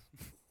 what?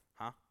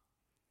 Huh?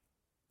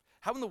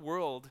 How in the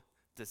world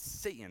does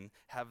Satan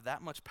have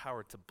that much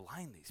power to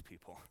blind these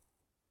people?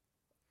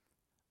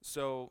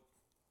 So,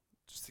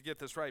 just to get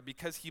this right,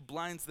 because he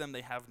blinds them,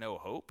 they have no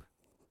hope.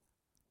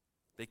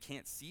 They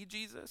can't see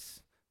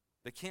Jesus.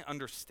 They can't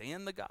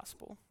understand the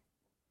gospel.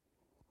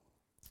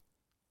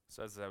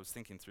 So as I was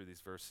thinking through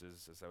these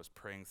verses, as I was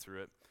praying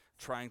through it,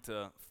 trying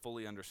to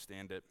fully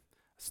understand it,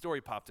 a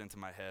story popped into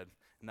my head,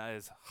 and that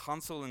is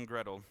Hansel and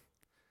Gretel.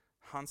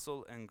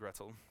 Hansel and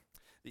Gretel.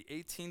 The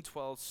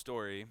 1812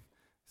 story,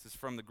 this is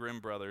from the Grimm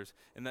brothers,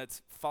 and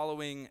that's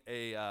following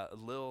a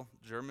little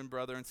German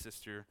brother and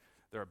sister.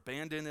 They're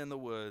abandoned in the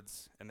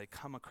woods, and they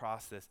come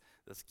across this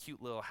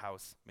cute little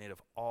house made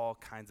of all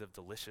kinds of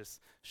delicious,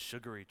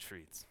 sugary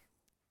treats.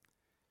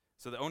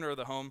 So the owner of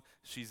the home,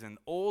 she's an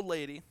old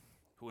lady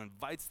who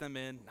invites them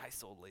in,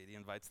 nice old lady,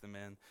 invites them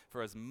in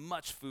for as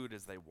much food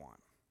as they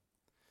want.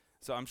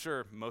 So I'm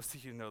sure most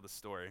of you know the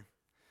story.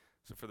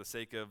 So for the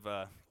sake of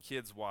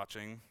kids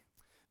watching,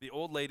 the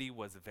old lady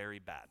was very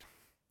bad.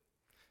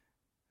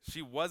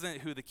 She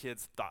wasn't who the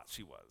kids thought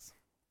she was.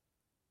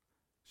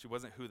 She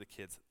wasn't who the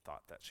kids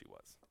thought that she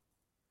was.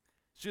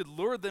 She had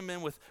lured them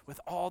in with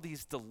all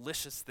these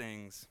delicious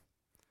things.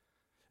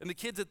 And the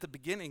kids at the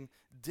beginning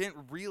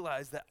didn't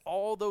realize that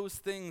all those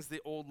things the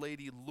old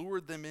lady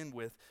lured them in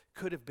with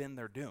could have been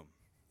their doom.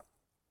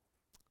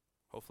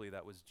 Hopefully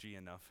that was G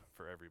enough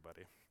for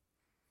everybody.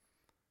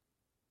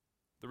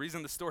 The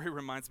reason the story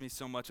reminds me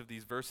so much of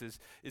these verses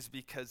is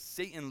because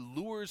Satan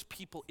lures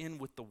people in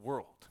with the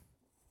world.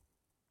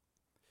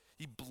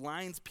 He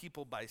blinds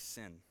people by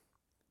sin,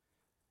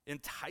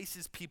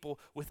 entices people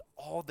with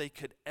all they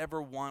could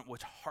ever want,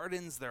 which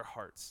hardens their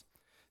hearts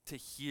to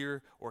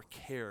hear or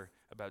care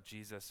about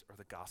Jesus or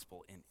the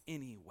gospel in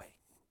any way.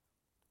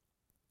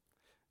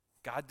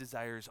 God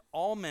desires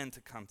all men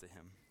to come to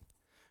him.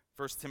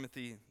 1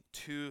 Timothy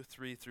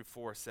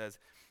 2:3-4 says,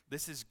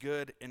 "This is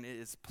good and it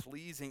is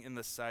pleasing in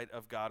the sight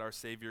of God our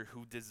Savior,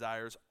 who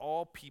desires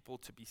all people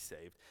to be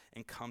saved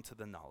and come to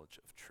the knowledge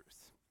of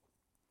truth."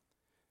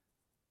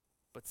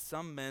 But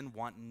some men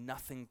want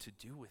nothing to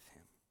do with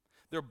him.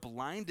 They're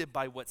blinded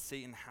by what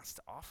Satan has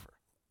to offer.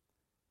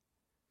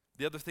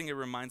 The other thing it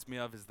reminds me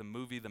of is the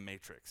movie The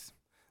Matrix.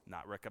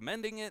 Not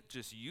recommending it,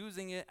 just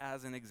using it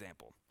as an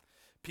example.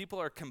 People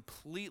are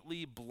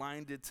completely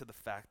blinded to the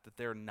fact that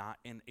they're not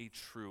in a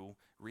true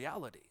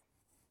reality.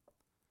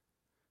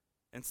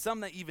 And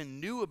some that even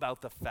knew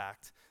about the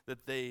fact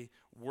that they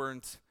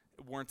weren't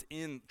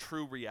in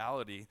true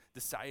reality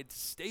decided to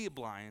stay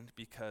blind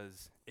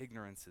because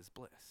ignorance is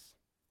bliss.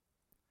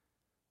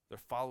 They're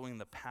following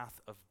the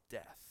path of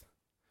death,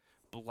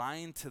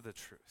 blind to the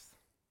truth.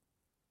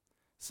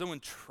 So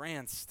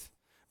entranced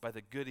by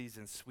the goodies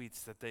and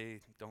sweets that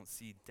they don't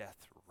see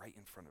death right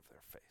in front of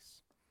their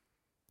face.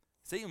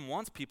 Satan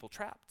wants people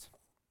trapped.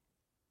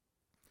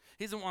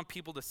 He doesn't want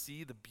people to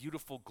see the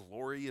beautiful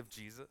glory of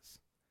Jesus.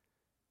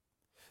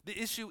 The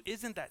issue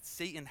isn't that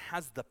Satan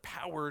has the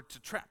power to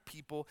trap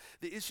people.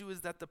 The issue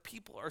is that the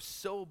people are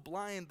so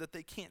blind that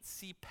they can't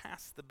see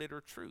past the bitter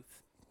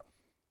truth.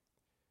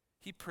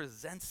 He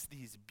presents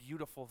these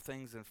beautiful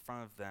things in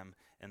front of them,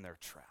 and they're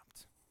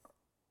trapped.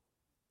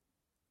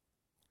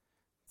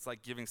 It's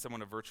like giving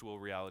someone a virtual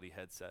reality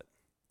headset.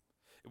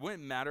 It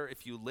wouldn't matter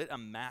if you lit a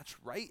match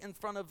right in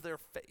front of their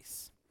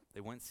face.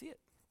 They wouldn't see it.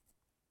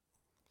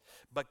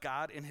 But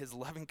God, in his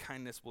loving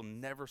kindness, will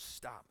never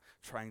stop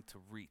trying to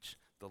reach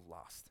the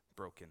lost,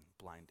 broken,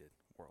 blinded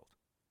world.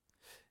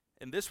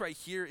 And this right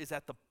here is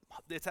at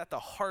the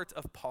heart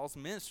of Paul's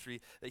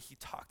ministry that he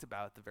talked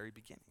about at the very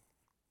beginning.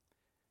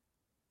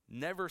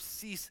 Never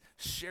cease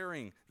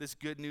sharing this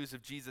good news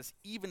of Jesus,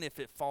 even if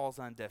it falls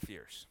on deaf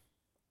ears.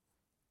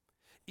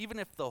 Even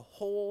if the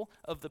whole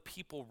of the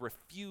people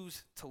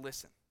refuse to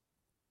listen.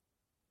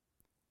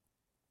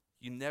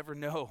 You never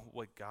know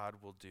what God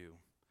will do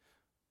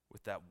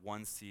with that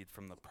one seed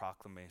from the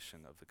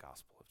proclamation of the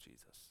gospel of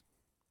Jesus.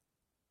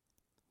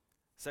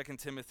 2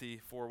 Timothy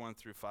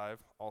 4:1-5,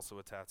 also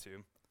a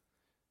tattoo.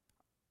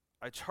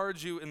 I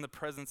charge you in the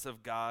presence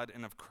of God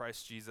and of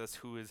Christ Jesus,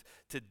 who is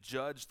to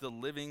judge the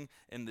living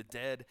and the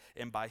dead,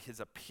 and by his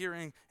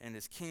appearing and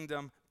his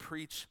kingdom,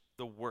 preach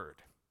the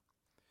word.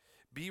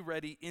 Be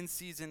ready in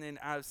season and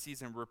out of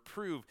season,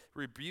 reprove,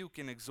 rebuke,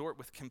 and exhort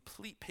with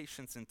complete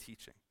patience and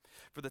teaching.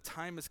 For the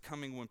time is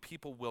coming when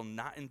people will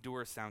not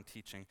endure sound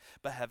teaching,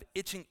 but have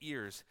itching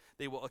ears.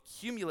 They will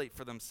accumulate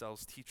for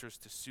themselves teachers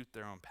to suit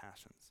their own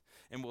passions,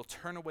 and will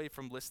turn away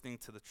from listening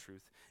to the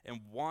truth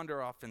and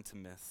wander off into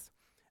myths.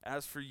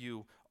 As for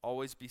you,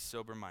 always be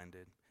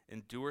sober-minded,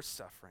 endure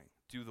suffering,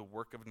 do the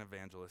work of an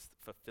evangelist,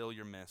 fulfill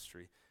your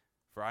ministry.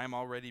 For I am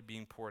already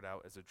being poured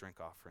out as a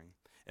drink offering.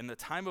 And the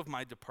time of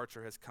my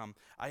departure has come.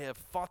 I have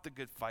fought the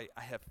good fight.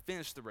 I have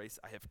finished the race.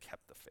 I have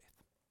kept the faith.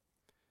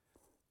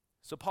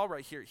 So Paul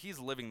right here, he's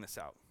living this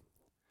out.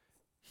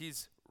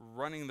 He's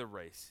running the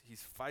race.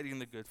 He's fighting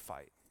the good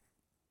fight.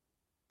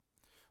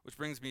 Which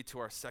brings me to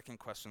our second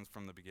question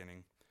from the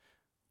beginning.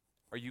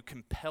 Are you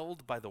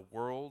compelled by the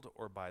world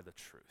or by the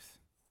truth?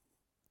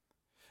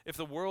 If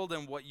the world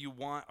and what you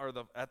want are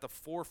at the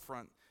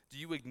forefront, do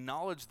you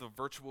acknowledge the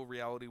virtual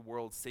reality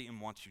world Satan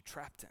wants you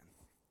trapped in?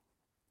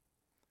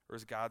 Or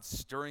is God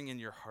stirring in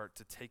your heart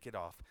to take it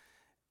off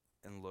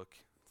and look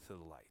to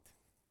the light?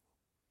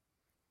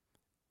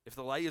 If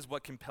the light is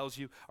what compels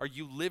you, are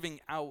you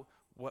living out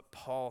what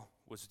Paul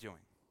was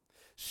doing?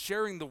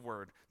 Sharing the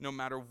word no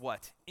matter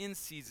what, in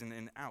season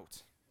and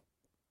out.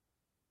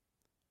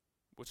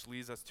 Which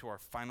leads us to our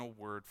final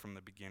word from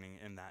the beginning,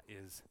 and that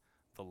is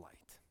the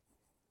light.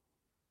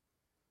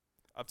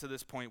 Up to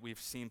this point, we've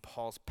seen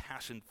Paul's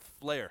passion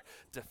flare,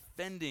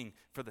 defending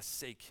for the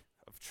sake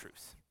of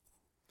truth.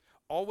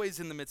 Always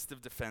in the midst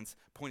of defense,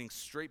 pointing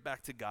straight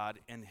back to God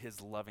and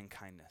his loving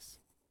kindness.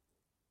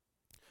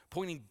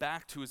 Pointing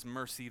back to his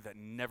mercy that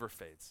never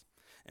fades.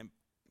 And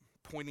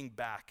pointing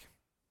back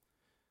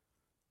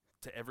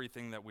to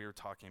everything that we were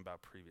talking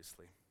about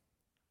previously.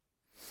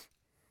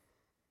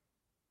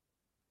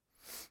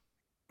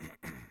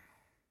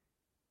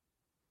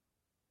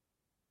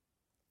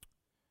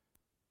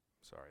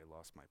 Sorry, I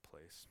lost my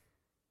place.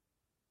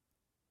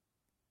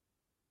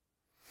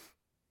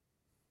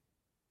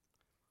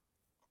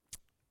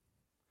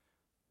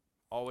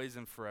 Always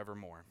and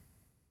forevermore,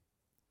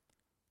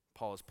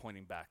 Paul is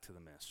pointing back to the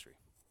ministry.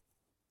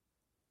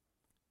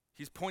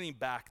 He's pointing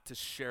back to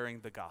sharing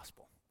the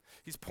gospel.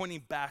 He's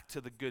pointing back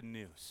to the good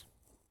news.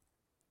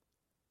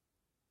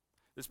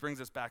 This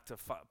brings us back to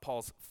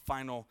Paul's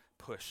final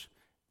push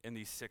in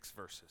these 6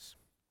 verses.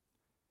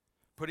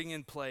 Putting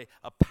in play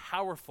a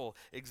powerful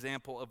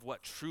example of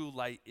what true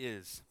light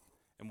is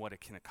and what it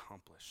can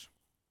accomplish.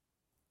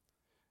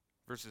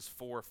 Verses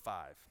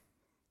 4-5.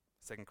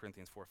 2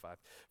 Corinthians 4:5.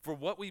 For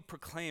what we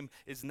proclaim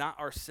is not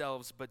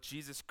ourselves, but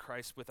Jesus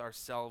Christ, with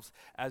ourselves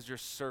as your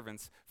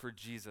servants for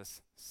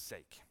Jesus'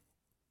 sake.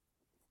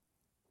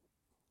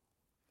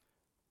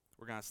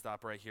 We're going to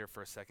stop right here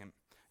for a second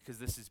because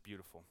this is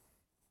beautiful.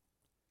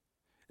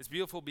 It's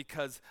beautiful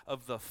because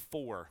of the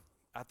 4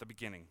 at the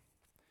beginning.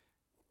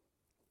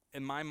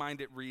 In my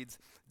mind, it reads,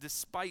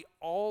 despite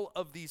all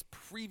of these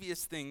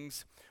previous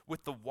things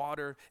with the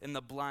water and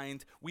the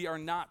blind, we are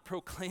not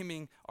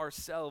proclaiming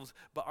ourselves,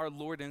 but our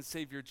Lord and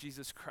Savior,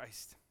 Jesus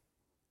Christ.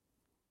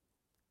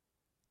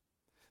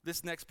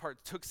 This next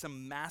part took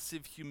some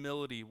massive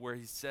humility where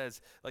he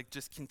says, like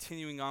just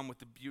continuing on with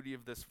the beauty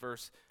of this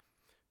verse,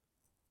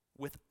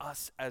 with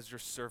us as your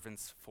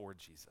servants for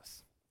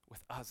Jesus.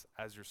 With us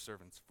as your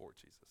servants for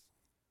Jesus.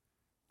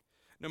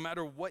 No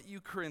matter what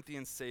you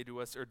Corinthians say to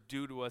us or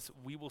do to us,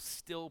 we will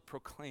still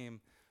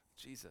proclaim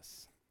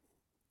Jesus.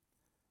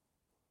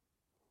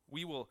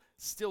 We will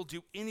still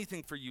do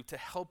anything for you to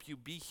help you,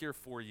 be here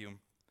for you,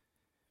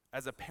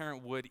 as a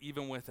parent would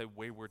even with a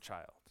wayward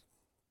child.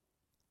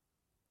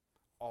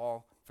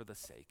 All for the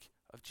sake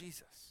of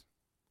Jesus.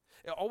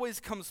 It always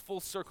comes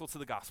full circle to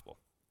the gospel.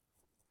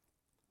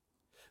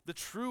 The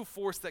true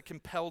force that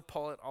compelled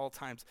Paul at all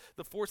times,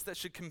 the force that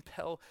should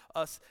compel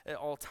us at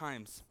all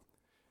times.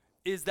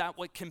 Is that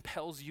what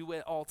compels you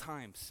at all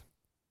times?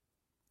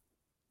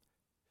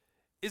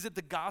 Is it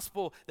the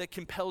gospel that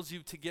compels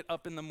you to get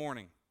up in the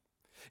morning?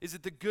 Is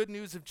it the good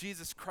news of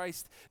Jesus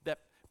Christ that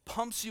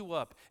pumps you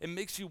up and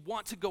makes you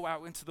want to go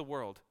out into the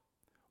world?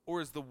 Or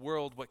is the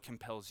world what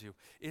compels you?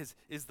 Is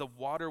the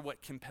water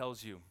what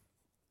compels you?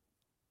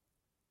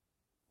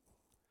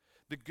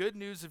 The good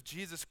news of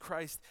Jesus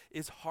Christ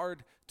is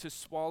hard to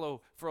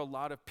swallow for a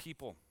lot of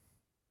people.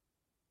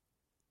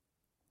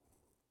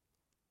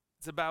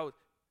 It's about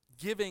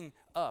giving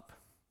up,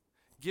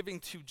 giving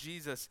to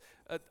Jesus,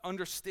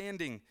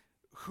 understanding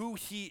who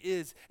he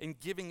is and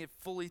giving it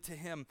fully to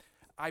him.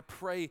 I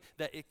pray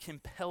that it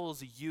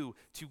compels you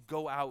to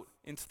go out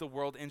into the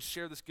world and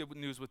share this good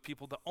news with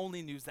people, the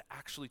only news that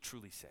actually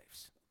truly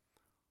saves.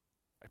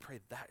 I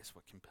pray that is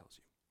what compels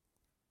you.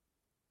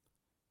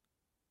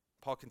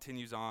 Paul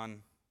continues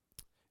on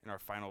in our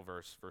final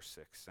verse, verse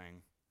 6,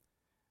 saying,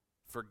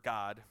 For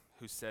God,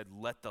 who said,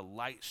 "Let the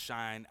light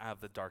shine out of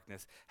the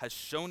darkness," has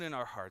shone in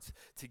our hearts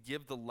to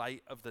give the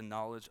light of the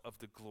knowledge of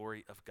the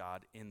glory of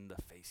God in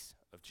the face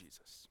of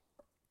Jesus.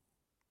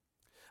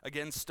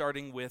 Again,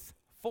 starting with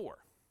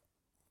 4.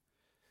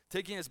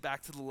 Taking us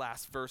back to the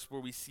last verse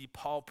where we see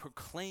Paul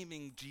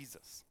proclaiming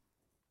Jesus.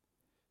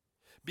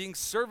 Being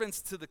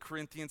servants to the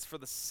Corinthians for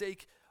the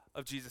sake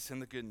of Jesus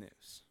and the good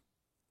news.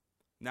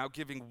 Now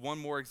giving one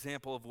more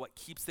example of what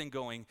keeps them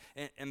going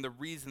and the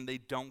reason they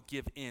don't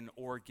give in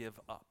or give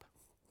up.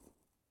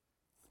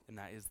 And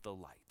that is the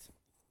light.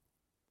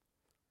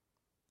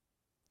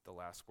 The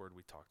last word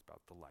we talked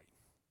about, the light.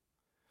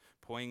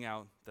 Pointing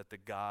out that the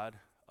God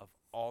of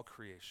all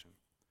creation,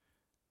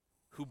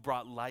 who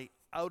brought light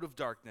out of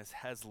darkness,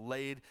 has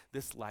laid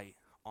this light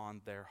on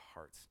their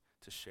hearts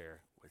to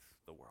share with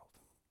the world.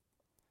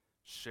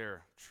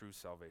 Share true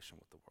salvation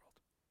with the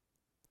world.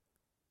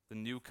 The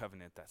new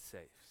covenant that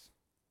saves.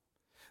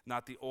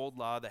 Not the old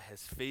law that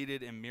has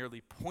faded and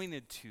merely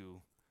pointed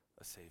to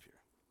a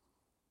Savior.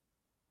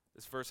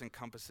 This verse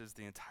encompasses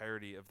the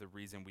entirety of the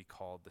reason we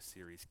called the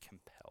series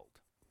Compelled.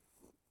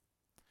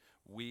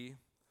 We,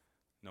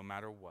 no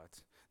matter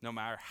what, no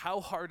matter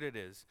how hard it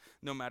is,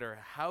 no matter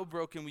how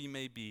broken we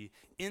may be,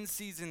 in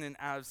season and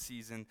out of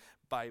season,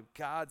 by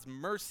God's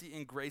mercy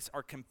and grace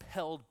are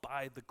compelled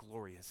by the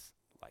glorious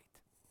light.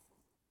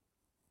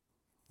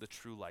 The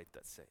true light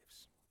that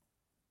saves.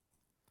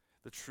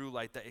 The true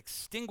light that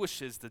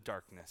extinguishes the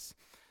darkness,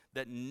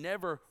 that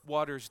never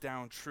waters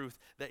down truth,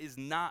 that is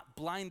not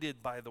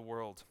blinded by the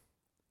world.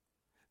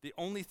 The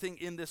only thing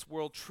in this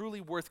world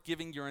truly worth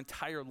giving your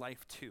entire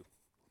life to.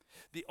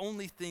 The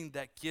only thing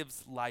that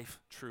gives life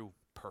true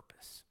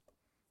purpose.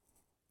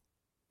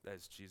 That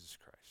is Jesus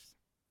Christ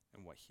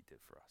and what he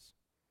did for us.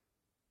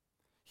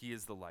 He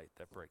is the light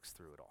that breaks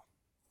through it all.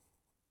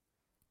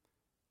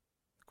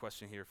 The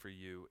question here for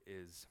you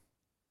is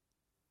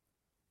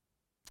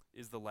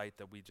the light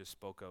that we just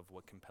spoke of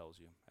what compels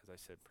you, as I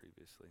said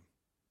previously?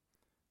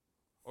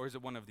 Or is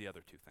it one of the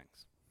other two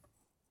things?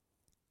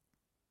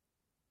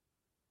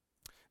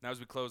 Now as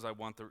we close, I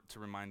want to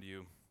remind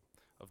you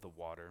of the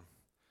water,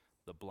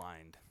 the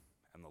blind,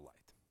 and the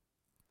light.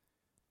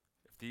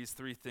 If these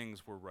three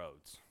things were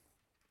roads,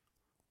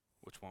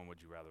 which one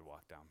would you rather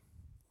walk down?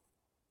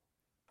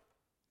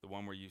 The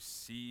one where you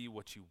see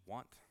what you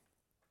want?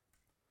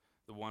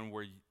 The one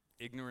where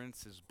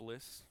ignorance is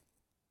bliss?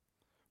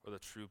 Or the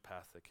true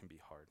path that can be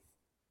hard?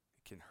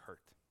 It can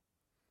hurt,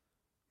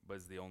 but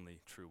is the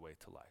only true way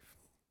to life.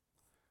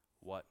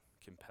 What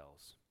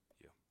compels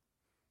you?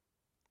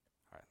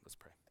 All right, let's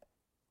pray.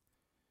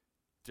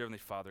 Dear Heavenly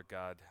Father,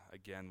 God,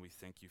 again, we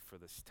thank you for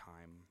this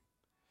time.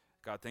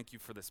 God, thank you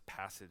for this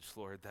passage,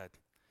 Lord, that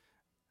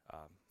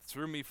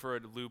threw me for a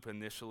loop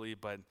initially,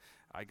 but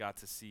I got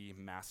to see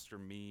master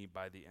me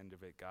by the end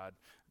of it, God.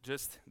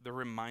 Just the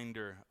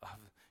reminder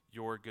of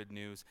your good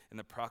news and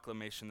the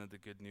proclamation of the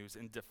good news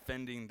and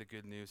defending the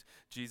good news.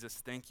 Jesus,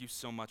 thank you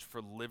so much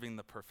for living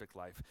the perfect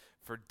life,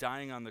 for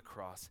dying on the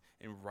cross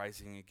and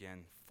rising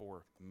again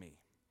for me.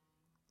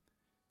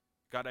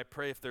 God, I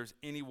pray if there's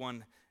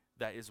anyone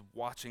that is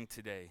watching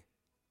today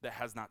that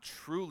has not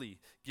truly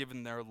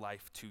given their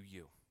life to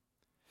you,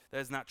 that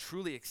has not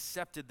truly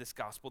accepted this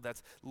gospel,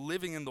 that's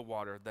living in the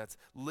water, that's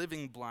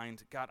living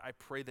blind, God, I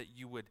pray that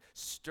you would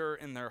stir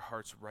in their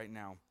hearts right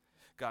now.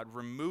 God,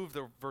 remove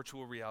the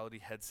virtual reality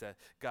headset.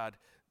 God,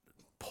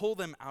 pull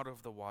them out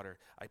of the water.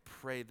 I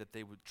pray that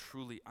they would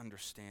truly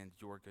understand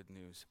your good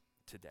news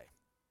today.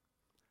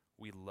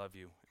 We love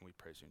you and we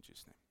praise you in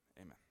Jesus' name.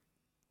 Amen.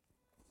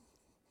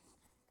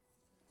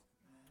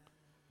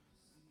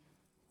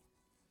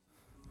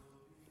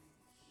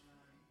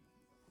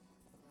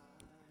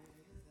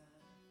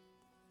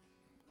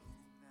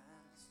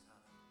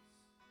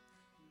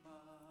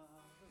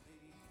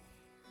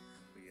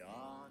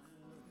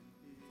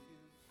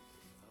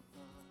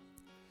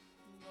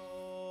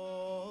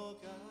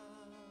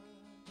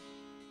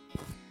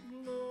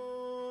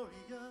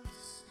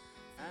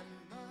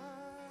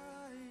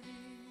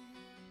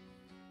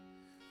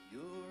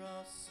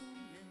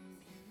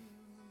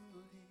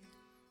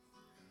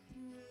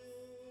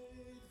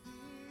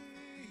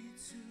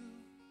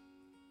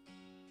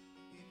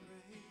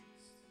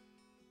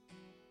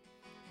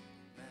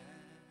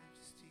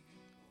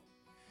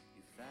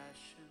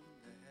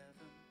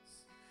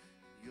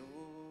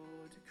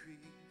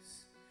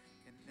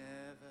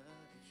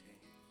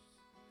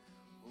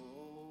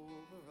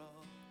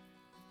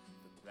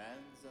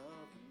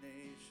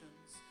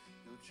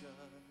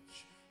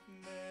 Judge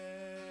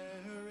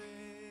men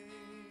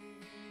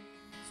reigns,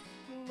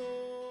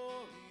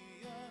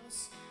 glorious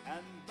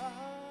and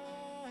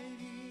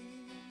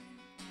mighty.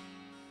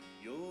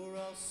 You're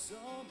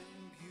awesome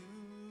in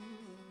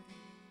beauty,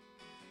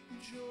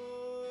 joy